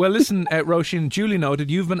 Well, listen, Roisin, duly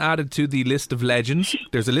noted. You've been added to the list of legends.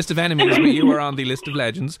 There's a list of enemies, but you are on the list of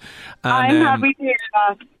legends. And, I'm happy to hear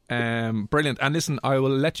that. Brilliant. And listen, I will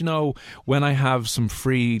let you know when I have some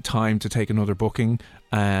free time to take another booking.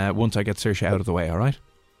 Once I get Saoirse out of the way. All right.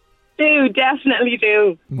 Definitely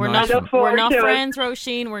do. We're not friends,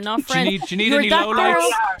 Roisin. We're not friends. Do you need any lowlights?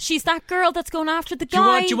 She's that girl that's going after the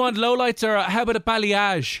guy. Do you want lowlights, or how about a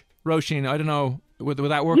balayage, Roisin? I don't know. Would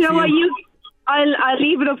that work for you? I'll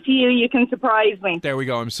leave it up to you. You can surprise me. There we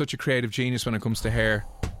go. I'm such a creative genius when it comes to hair.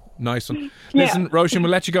 Nice one. Listen, Roisin, we'll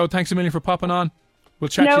let you go. Thanks a million for popping on. We'll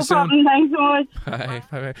chat to you soon. No problem. Thanks so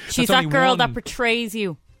much. Bye. She's that girl that betrays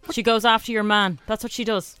you. She goes after your man. That's what she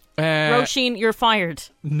does. Roisin, you're fired.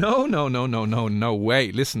 No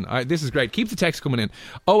way. Listen, this is great. Keep the text coming in.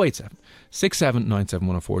 087 6797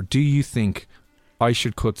 104. Do you think I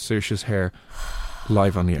should cut Saoirse's hair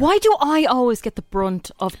live on the air? Why do I always get the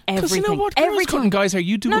brunt of everything? Because you know what? Girls cutting guys' hair,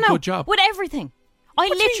 you do a good job. With everything. I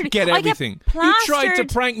literally get everything. You tried to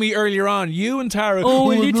prank me earlier on. You and Tara.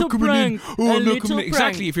 Oh, a little prank. I'm not coming in.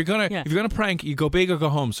 Exactly. If you're gonna prank, you go big or go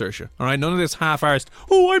home, Saoirse. All right. None of this half-arsed.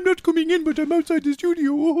 Oh, I'm not coming in, but I'm outside the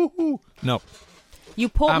studio. Oh. No. You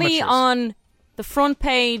put me on the front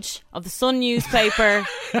page of the Sun newspaper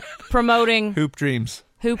promoting Hoop Dreams.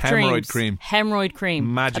 Hemorrhoid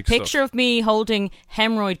cream. Magic A picture of me holding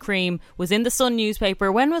hemorrhoid cream was in the Sun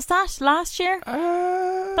newspaper. When was that? Last year?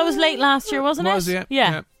 That was late last year, wasn't it?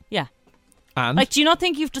 Yeah. And? Like, do you not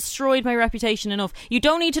think you've destroyed my reputation enough? You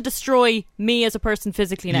don't need to destroy me as a person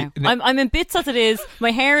physically now. I'm in bits as it is.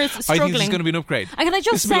 My hair is struggling. I think this is going to be an upgrade. And can I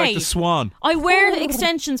just say, like the swan. I wear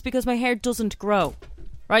extensions because my hair doesn't grow.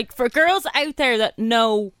 Right? For girls out there that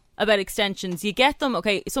know about extensions, you get them,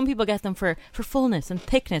 okay, some people get them for fullness and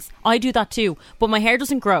thickness. I do that too, but my hair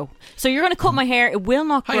doesn't grow. So you're going to cut my hair, it will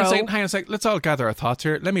not grow. Hang on a sec, let's all gather our thoughts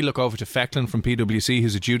here. Let me look over to Fecklin from PwC,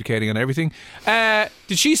 who's adjudicating on everything.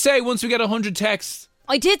 Did she say once we get 100 texts?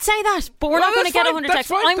 I did say that, but we're not going to get 100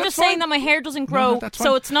 texts. I'm just saying that my hair doesn't grow,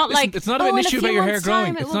 so it's not like... It's not an issue about your hair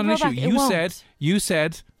growing. It's not an issue. You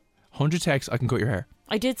said 100 texts, I can cut your hair.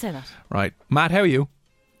 I did say that. Right. Matt, how are you?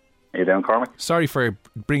 How you doing, Cormac? Sorry for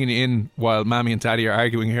bringing you in while Mammy and Daddy are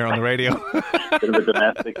arguing here on the radio. Bit of a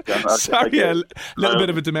domestic. Sorry, a little bit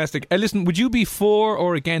of a domestic. Listen, would you be for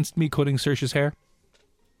or against me cutting Saoirse's hair?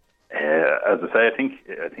 As I say, I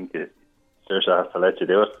think Saoirse has to let you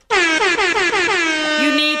do it.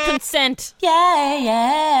 You need consent.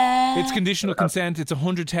 Yeah. It's conditional consent. It's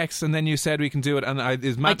 100 texts, and then you said we can do it. And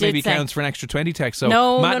Matt maybe counts for an extra 20 texts. So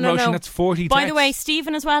Matt and Roisin, that's 40 texts. By the way,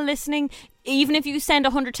 Stephen as well listening. Even if you send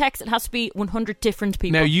 100 texts, it has to be 100 different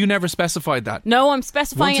people. Now, you never specified that. No, I'm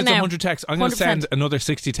specifying it now. Once it's 100 texts, I'm going to send another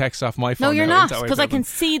 60 texts off my phone. No, you're not, because I can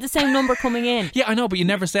see the same number coming in. Yeah, I know, but you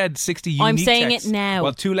never said 60 unique texts. I'm saying it now.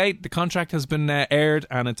 Well, too late. The contract has been aired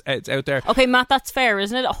and it's out there. Okay, Matt, that's fair,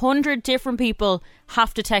 isn't it? 100 different people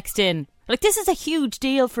have to text in. Like, this is a huge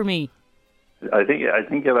deal for me. I think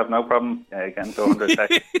you'll have no problem getting to 100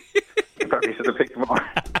 texts. You probably should have picked more.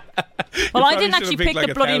 Well, I didn't actually pick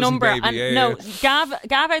the bloody number. Baby. No, Gav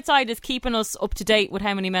outside is keeping us up to date with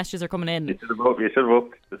how many messages are coming in. You should have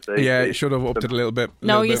upped the stage. Yeah, you should have upped it a little bit.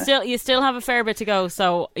 You still have a fair bit to go.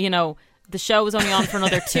 So, the show is only on for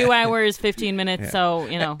another 2 hours, 15 minutes. Yeah.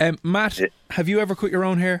 So, Matt, have you ever cut your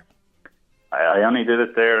own hair? I only did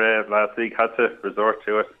it there last week. Had to resort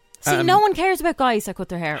to it. See, no one cares about guys that cut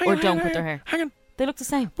their hair or don't cut their hair. Hang on. They look the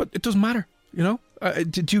same. But it doesn't matter,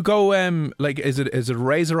 Did you go, is it a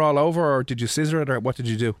razor all over, or did you scissor it, or what did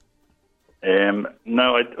you do?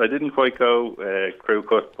 No, I didn't quite go crew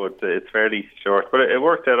cut, but it's fairly short. But it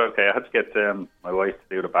worked out okay. I had to get my wife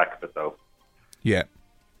to do the back of it, though. Yeah.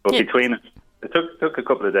 But between it took a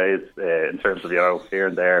couple of days in terms of, here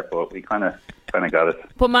and there, but we kind of got it.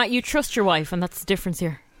 But Matt, you trust your wife, and that's the difference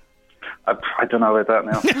here. I don't know about that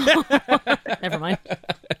now. Never mind.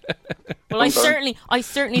 Well, I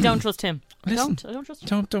certainly don't trust him. Listen, I don't trust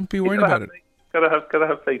him. Don't be worried about it. Gotta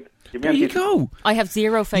have faith. There you go. I have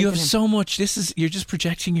zero faith in him. You have so much. You're just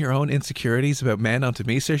projecting your own insecurities about men onto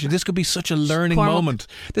me, Saoirse. This could be such a learning moment.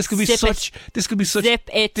 This could be such. Zip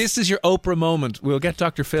it. This is your Oprah moment. We'll get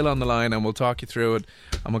Dr. Phil on the line and we'll talk you through it,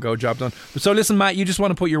 and we'll go job done. So listen, Matt, you just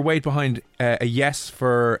want to put your weight behind a yes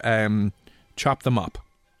for Chop Them Up.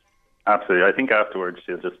 Absolutely. I think afterwards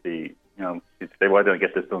she'll just be, say, why don't I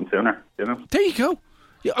get this done sooner? There you go.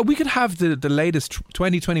 Yeah, we could have the latest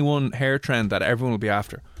 2021 hair trend that everyone will be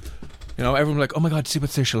after. Everyone will be like, oh my God, see what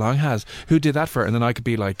Saoirse Long has. Who did that for her? And then I could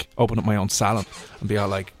be like, open up my own salon and be all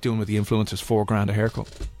like, doing with the influencers $4,000 a haircut.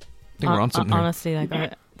 I think we're on something honestly,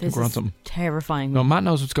 here. This is terrifying. No, Matt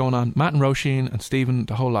knows what's going on. Matt and Roisin and Stephen,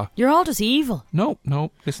 the whole lot. You're all just evil. No.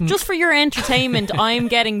 Listen, just for your entertainment, I'm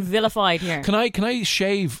getting vilified here. Can I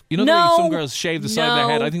shave? The way some girls shave the side of their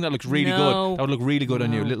head. I think that looks really good. That would look really good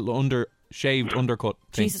on you. A little shaved undercut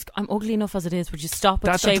thing. Jesus, I'm ugly enough as it is. Would you stop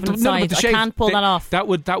with shaving the side? I can't pull that off. That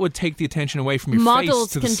would take the attention away from your face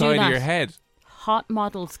to the side of your head. Hot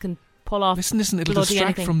models can pull off. Listen, it'll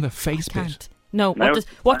distract from the face bit. No,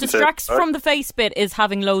 what distracts from the face bit is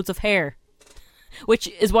having loads of hair, which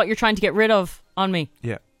is what you're trying to get rid of on me.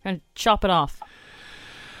 Yeah. And chop it off.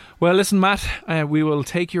 Well, listen, Matt, we will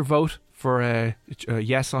take your vote for a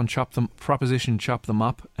yes on Proposition Chop Them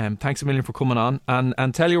Up. Thanks a million for coming on.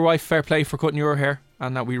 And tell your wife fair play for cutting your hair,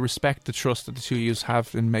 and that we respect the trust that the two of you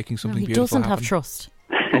have in making something beautiful happen. He doesn't have trust.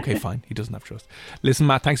 Okay, fine. He doesn't have trust. Listen,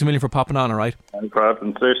 Matt, thanks a million for popping on, all right? No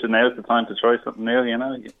problem. Seriously, now's the time to try something new,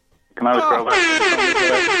 You can always grow back.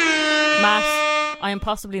 Matt, I am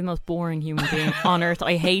possibly the most boring human being on earth.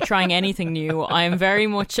 I hate trying anything new. I am very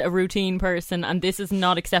much a routine person, and this is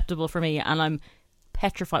not acceptable for me, and I'm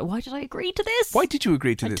petrified. Why did I agree to this? Why did you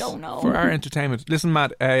agree to this? I don't know. For our entertainment. Listen,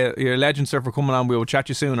 Matt, you're a legend, sir, for coming on. We will chat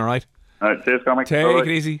you soon, all right? All right, cheers, comic. Take it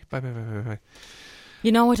easy. Bye.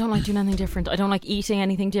 You know, I don't like doing anything different. I don't like eating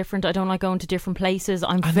anything different. I don't like going to different places.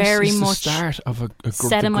 I'm and very this is much the start of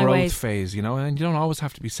set in my growth ways. phase, you know, and you don't always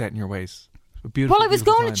have to be set in your ways. A beautiful, well, I was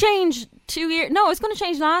beautiful going time. to change 2 years. No, I was going to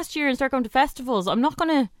change last year and start going to festivals. I'm not going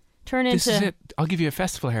to turn This into... is it. I'll give you a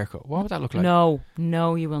festival haircut. What would that look like? No,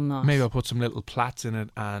 you will not. Maybe I'll put some little plaits in it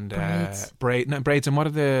and Braids. braids. And what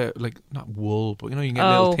are the, like, not wool, but you know, you can get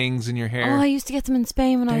little things in your hair. Oh, I used to get them in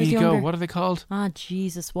Spain when I was younger. There you go. What are they called? Ah,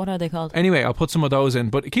 Jesus, what are they called? Anyway, I'll put some of those in.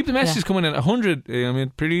 But keep the messages coming in. 100. I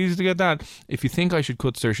mean, pretty easy to get that. If you think I should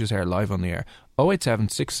cut Saoirse's hair live on the air, 087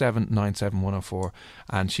 67 97 104.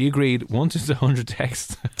 And she agreed. Once it's 100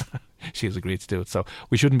 texts, she has agreed to do it. So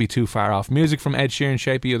we shouldn't be too far off. Music from Ed Sheeran,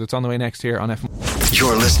 Shape You, that's on the way next here on FM.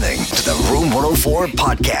 You're listening to the Room 104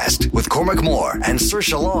 podcast with Cormac Moore and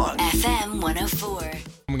Saoirse Long. FM 104.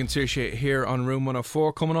 We can Saoirse here on Room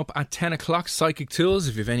 104. Coming up at 10 o'clock, Psychic Tools.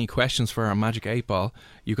 If you have any questions for our Magic 8 Ball,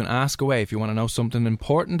 you can ask away. If you want to know something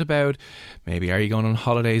important about, maybe, are you going on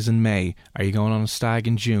holidays in May? Are you going on a stag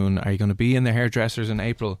in June? Are you going to be in the hairdressers in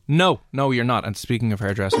April? No, you're not. And speaking of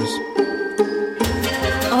hairdressers...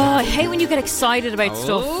 Oh, I hate when you get excited about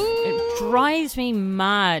stuff. It drives me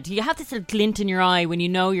mad. You have this little glint in your eye when you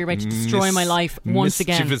know you're about to destroy my life once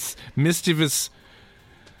again. Mischievous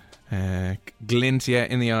glint,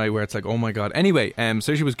 in the eye where it's like, oh my God. Anyway,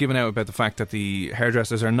 so she was giving out about the fact that the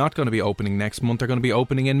hairdressers are not going to be opening next month. They're going to be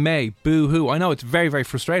opening in May. Boo-hoo. I know, it's very, very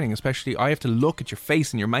frustrating, especially I have to look at your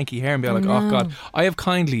face and your manky hair and be like, oh God. I have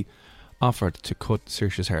kindly offered to cut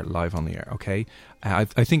Saoirse's hair live on the air, okay? I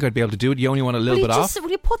think I'd be able to do it. You only want a little bit off.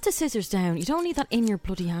 Will you put the scissors down? You don't need that in your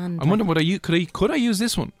bloody hand. I'm wondering, could I use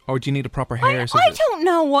this one? Or do you need a proper hair scissors? I don't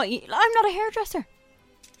know I'm not a hairdresser.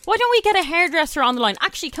 Why don't we get a hairdresser on the line?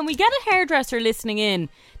 Actually, can we get a hairdresser listening in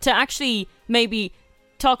to actually maybe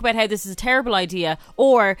talk about how this is a terrible idea,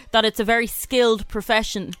 or that it's a very skilled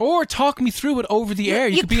profession, or talk me through it over the air?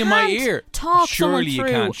 You could be in my ear. Talk surely you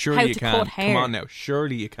can. Surely how you to can. cut hair. Come on now.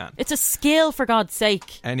 Surely you can. It's a skill, for God's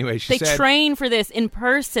sake. Anyway, they train for this in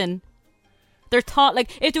person. They're taught,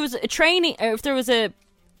 like, if there was a training, or if there was a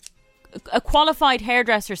qualified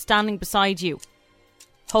hairdresser standing beside you,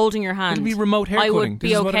 holding your hand, it'll be remote hair cutting. I would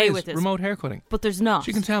be okay with this. Remote hair cutting. But there's not. So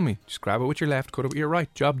you can tell me, just grab it with your left, cut it with your right.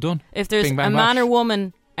 Job done. If there's Bing, bang, a man bash. or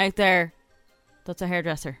woman out there that's a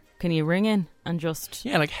hairdresser, can you ring in and just...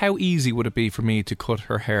 Yeah, like how easy would it be for me to cut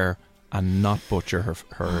her hair and not butcher her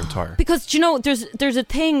attire? Because, do you know, there's a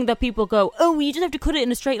thing that people go, oh, you just have to cut it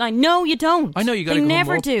in a straight line. No, you don't. I know, you got to They come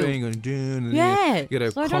never up do. And yeah. You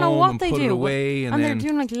gotta so I don't know what they put do. It away and they're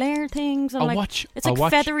doing like layer things. And it's I'll like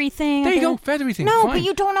watch. feathery thing. There you go, feathery thing. No, Fine. but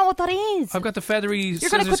you don't know what that is. I've got the feathery You're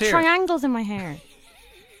scissors going to put here. triangles in my hair.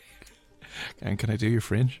 And can I do your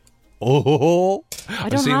fringe? Oh, I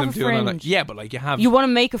don't have a fringe. Like, yeah, but like you have. You want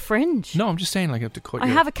to make a fringe? No, I'm just saying, like you have to cut. I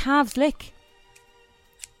have a calves lick.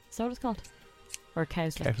 Is that what it's called? Or a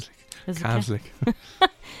cow's lick? Calves lick.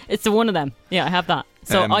 It's the one of them. Yeah, I have that.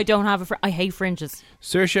 So I don't have I hate fringes.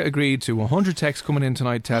 Saoirse agreed to 100 texts coming in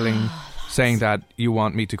tonight saying that you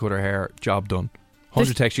want me to cut her hair. Job done.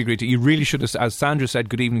 100 texts you agreed to. You really should have, as Sandra said,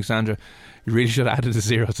 good evening Sandra, you really should have added a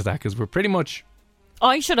 0 to that, because we're pretty much...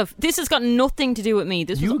 I should have. This has got nothing to do with me.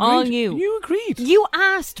 This was all you. You agreed. You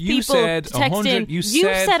asked people said to text 100, in. You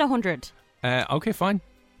said 100. Okay, fine.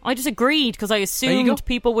 I just agreed because I assumed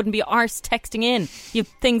people wouldn't be arse texting in. You have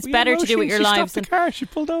things better to do with your lives. She stopped the car. She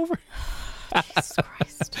pulled over. Jesus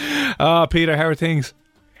Christ. Peter, how are things?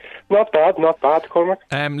 Not bad, Cormac.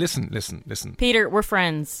 Listen. Peter, we're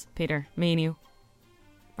friends. Peter, me and you.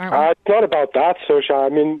 Aren't we? It's not about that, Saoirse. I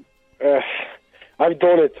mean, I've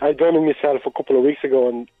done it myself a couple of weeks ago,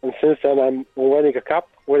 and since then I'm wearing a cap.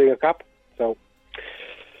 So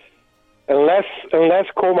unless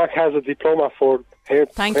Cormac has a diploma for hair,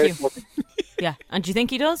 thank you. Yeah, and do you think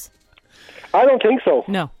he does? I don't think so.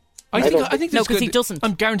 No, I think no, because he doesn't.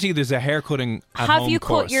 I'm guaranteed there's a hair cutting at Have home you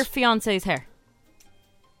course. cut your fiance's hair?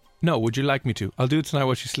 No, would you like me to? I'll do it tonight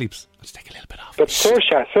while she sleeps. I'll just take a little bit off. But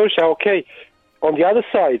Saoirse, okay. On the other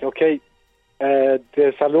side, okay,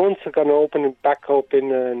 the salons are going to open back up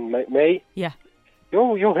in May. Yeah.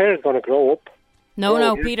 Your hair is going to grow up.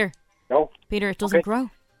 No, Peter. No. Peter, it doesn't grow.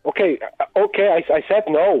 Okay, I said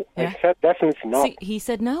no. Yeah. I said definitely no. See, he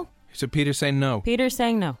said no. So Peter's saying no. Peter's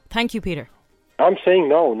saying no. Thank you, Peter. I'm saying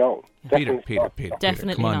no. Peter.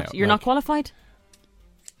 Definitely Come on not. now. You're not qualified?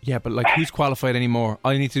 Yeah, but like who's qualified anymore?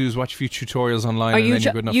 All you need to do is watch a few tutorials online and then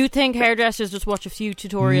you're good enough. You think hairdressers just watch a few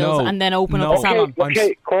tutorials and then open up a salon?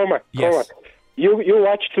 Okay, Cormac. Yes. You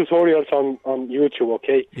watch tutorials on YouTube,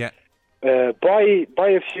 okay? Yeah. buy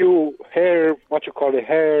a few hair,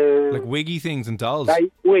 hair... Like wiggy things and dolls.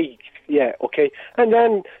 Like wigs, yeah, okay. And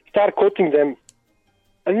then start cutting them.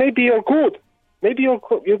 And maybe you're good. Maybe you're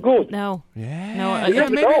good. No. Yeah. No,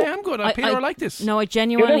 maybe I am good. Peter, I like this. No, I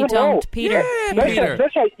genuinely don't. Know. Peter. Yeah, Peter.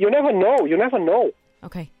 That's right. You never know.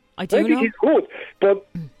 Okay. I do maybe know. He's good, but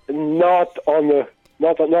not on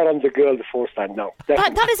the girl the first time, no.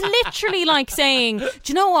 That is literally like saying, do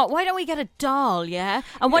you know what, why don't we get a doll, yeah?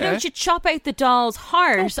 And why don't you chop out the doll's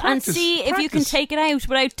heart and see if you can take it out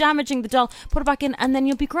without damaging the doll, put it back in, and then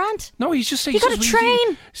you'll be grand. No, he's just saying... You got to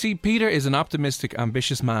train. See, Peter is an optimistic,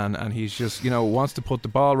 ambitious man, and he's just, wants to put the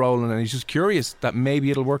ball rolling, and he's just curious that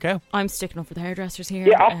maybe it'll work out. I'm sticking up for the hairdressers here.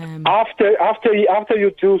 Yeah, after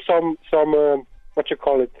you do some what you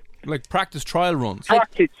call it? Like practice trial runs.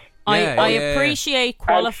 Practice. I appreciate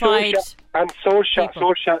qualified and Social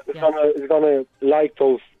is gonna like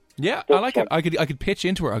those. Yeah, I like it. I could pitch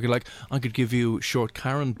into her. I could give you short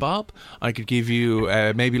Karen bob. I could give you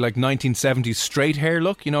maybe like 1970s straight hair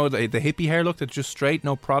look. You know, the hippie hair look that's just straight,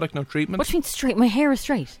 no product, no treatment. What do you mean straight? My hair is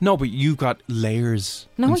straight. No, but you've got layers.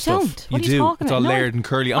 No, and I stuff. don't. What you are you do. talking It's about? all No. layered and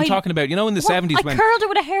curly. I'm talking about, in the 70s I when curled it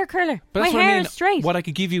with a hair curler. But my that's what hair I mean. is straight. What I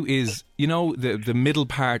could give you is, the middle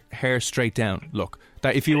part hair straight down look.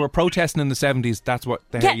 That if you were protesting in the 70s, that's what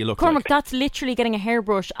the hair you look Cormac, like. that's literally getting a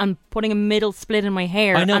hairbrush and putting a middle split in my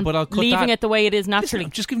hair. I know, and but I'll cut leaving that. it the way it is naturally. Listen,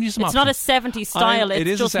 I'm just giving you some It's options. not a 70s style. It It's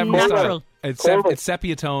is just a 70s natural. style. It's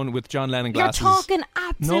sepia tone with John Lennon glasses. You're talking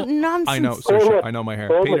absolute nonsense. I know, Saoirse, I know my hair.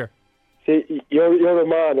 Peter. See, you're a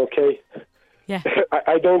man, okay? Yeah.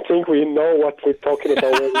 I don't think we know what we're talking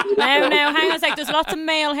about. Now, hang on a sec. There's lots of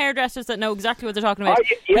male hairdressers that know exactly what they're talking about.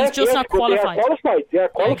 Yes, He's just not but qualified. They are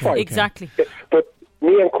qualified. Okay. Exactly. But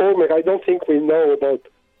me and Cormac, I don't think we know about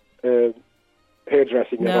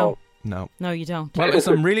hairdressing at all. No, you don't. Well,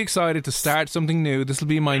 listen, I'm really excited to start something new. This will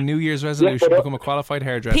be my New Year's resolution to become a qualified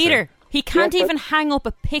hairdresser. Peter, he can't even hang up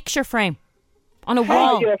a picture frame on a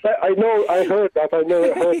wall. Yes, I know. I heard that.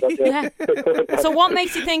 Yeah. So what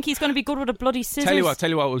makes you think he's going to be good with a bloody scissors? Tell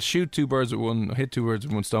you what, we'll hit two birds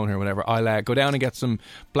with one stone here, whatever. I'll go down and get some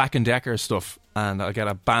Black & Decker stuff, and I'll get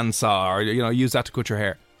a bandsaw, or use that to cut your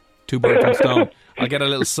hair. 2 birds, 1 stone. I'll get a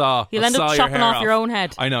little saw. You'll end up chopping off your own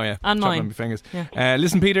head. I know, yeah. And chopping mine. My fingers. Yeah.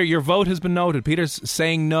 Listen, Peter, your vote has been noted. Peter's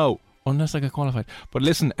saying no, unless I get qualified. But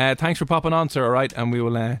listen, thanks for popping on, sir, all right? And we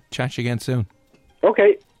will chat you again soon.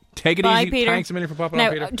 Okay. Take it Bye, easy. Peter. Thanks a million for popping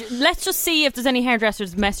now, on, Peter. Let's just see if there's any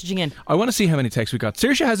hairdressers messaging in. I want to see how many texts we got.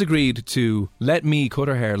 Saoirse has agreed to let me cut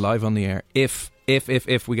her hair live on the air if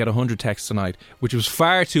we get 100 texts tonight, which was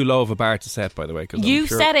far too low of a bar to set, by the way. You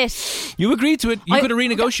said it. You agreed to it. You could have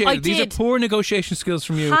renegotiated. I These did. are poor negotiation skills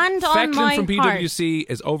from you. Hand on Fecklin my from PwC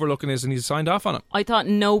is overlooking this, and he's signed off on it. I thought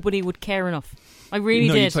nobody would care enough. I really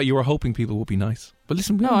no, did. You thought you were hoping people would be nice. But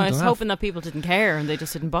listen, no, I was hoping that people didn't care and they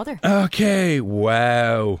just didn't bother. Okay,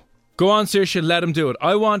 wow. Go on, Saoirse, let him do it.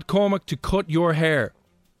 I want Cormac to cut your hair.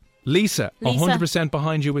 Lisa, 100%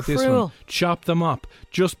 behind you with this one. Chop them up.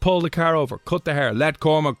 Just pull the car over. Cut the hair. Let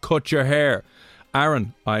Cormac cut your hair.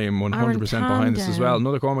 Aaron, I am 100% behind this as well.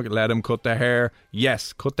 Another Cormac, let him cut the hair.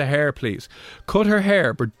 Yes, cut the hair, please. Cut her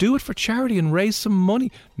hair, but do it for charity and raise some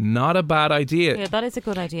money. Not a bad idea. Yeah, that is a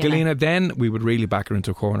good idea. Galena, then we would really back her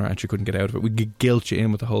into a corner and she couldn't get out of it. We could guilt you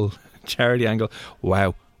in with the whole charity angle.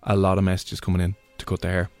 Wow, a lot of messages coming in to cut the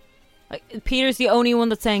hair. Peter's the only one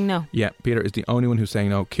that's saying no. Yeah, Peter is the only one who's saying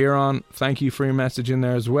no. Kieran, thank you for your message in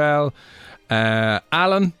there as well.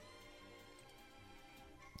 Alan,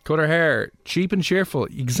 cut her hair. Cheap and cheerful.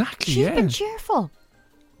 Exactly, Cheap and cheerful.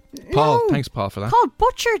 Paul, no. Thanks, Paul, for that. Called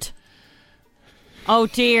butchered. Oh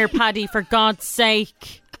dear, Paddy, for God's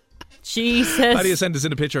sake. Jesus. Paddy has sent us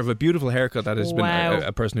in a picture of a beautiful haircut that has been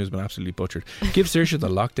a person who's been absolutely butchered. Give Saoirse the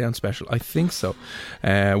lockdown special. I think so.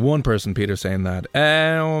 One person, Peter, saying that.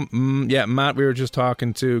 Yeah, Matt, we were just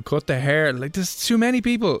talking to. Cut the hair. Like, there's too many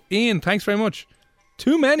people. Ian, thanks very much.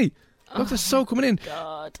 Too many. Look, there's so coming in.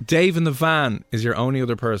 God. Dave in the van is your only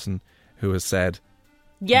other person who has said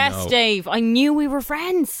yes, no. Dave. I knew we were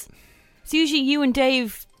friends. It's usually you and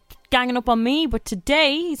Dave ganging up on me, but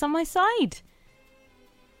today he's on my side.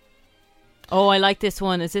 Oh, I like this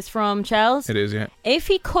one. Is this from Chels? It is, yeah. If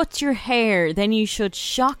he cuts your hair, then you should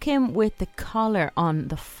shock him with the collar on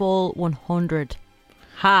the full 100.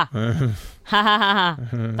 Ha. Ha ha ha ha.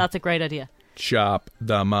 That's a great idea. Chop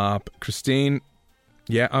them up. Christine.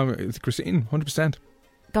 Yeah, it's Christine, 100%.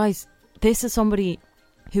 Guys, this is somebody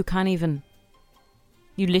who can't even...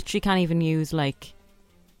 You literally can't even use, like,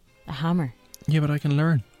 a hammer. Yeah, but I can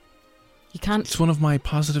learn. You can't... It's one of my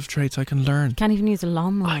positive traits. I can learn. Can't even use a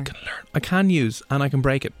lawnmower. I can learn. I can use and I can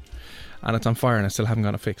break it. and it's on fire and I still haven't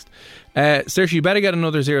got it fixed. Saoirse, you better get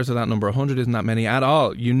another 0 to that number. 100 isn't that many at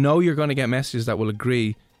all. You know you're going to get messages that will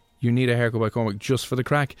agree you need a haircut by Cormac just for the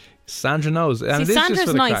crack. Sandra knows. And See, it is Sandra's just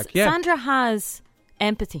for the nice. crack. Yeah. Sandra has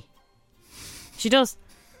empathy. She does.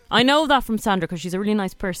 I know that from Sandra because she's a really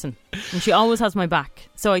nice person and she always has my back.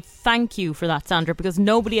 So I thank you for that, Sandra, because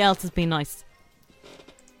nobody else has been nice.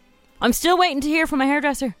 I'm still waiting to hear from a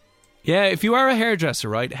hairdresser. Yeah, if you are a hairdresser,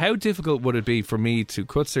 right, how difficult would it be for me to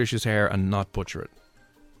cut Saoirse's hair and not butcher it?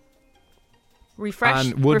 Refresh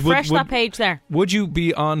that page there. Would you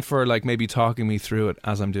be on for like maybe talking me through it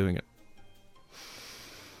as I'm doing it?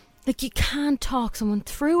 Like, you can't talk someone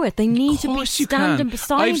through it. They need to be standing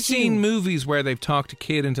beside you. I've seen movies where they've talked a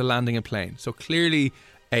kid into landing a plane. So clearly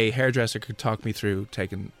a hairdresser could talk me through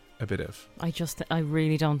taking a bit of... I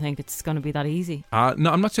really don't think it's going to be that easy.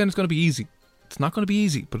 No, I'm not saying it's going to be easy. It's not going to be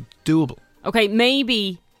easy, but it's doable. Okay,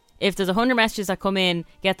 maybe if there's 100 messages that come in,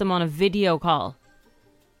 get them on a video call.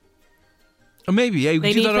 Or maybe, yeah, you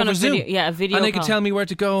could do that over Zoom. A video and they call. could tell me where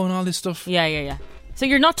to go and all this stuff. Yeah. So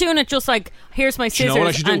you're not doing it just like, here's my scissors, you know what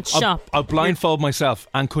I should and do? shop. I'll blindfold myself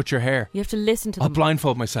and cut your hair. You have to listen to them. I'll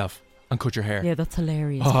blindfold myself and cut your hair. Yeah, that's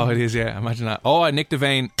hilarious. Oh, it is, yeah. Imagine that. Oh, I nicked a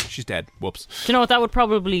vein. She's dead. Whoops. Do you know what? That would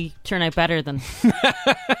probably turn out better than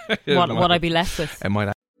what I'd be left with. It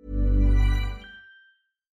might.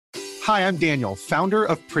 Hi, I'm Daniel, founder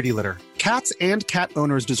of Pretty Litter. Cats and cat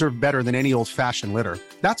owners deserve better than any old-fashioned litter.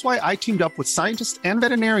 That's why I teamed up with scientists and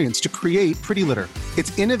veterinarians to create Pretty Litter.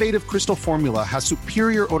 Its innovative crystal formula has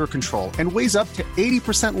superior odor control and weighs up to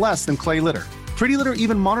 80% less than clay litter. Pretty Litter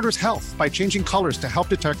even monitors health by changing colors to help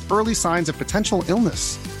detect early signs of potential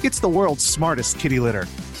illness. It's the world's smartest kitty litter.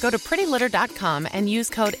 Go to prettylitter.com and use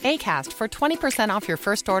code ACAST for 20% off your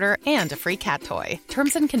first order and a free cat toy.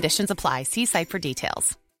 Terms and conditions apply. See site for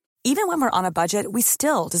details. Even when we're on a budget, we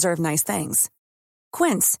still deserve nice things.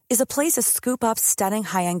 Quince is a place to scoop up stunning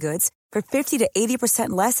high-end goods for 50 to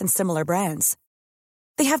 80% less than similar brands.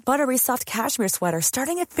 They have buttery soft cashmere sweaters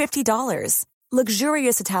starting at $50,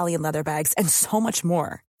 luxurious Italian leather bags, and so much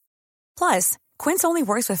more. Plus, Quince only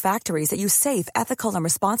works with factories that use safe, ethical, and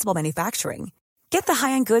responsible manufacturing. Get the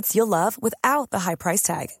high-end goods you'll love without the high price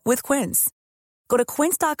tag with Quince. Go to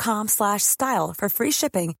quince.com/style for free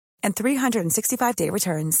shipping and 365-day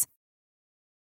returns.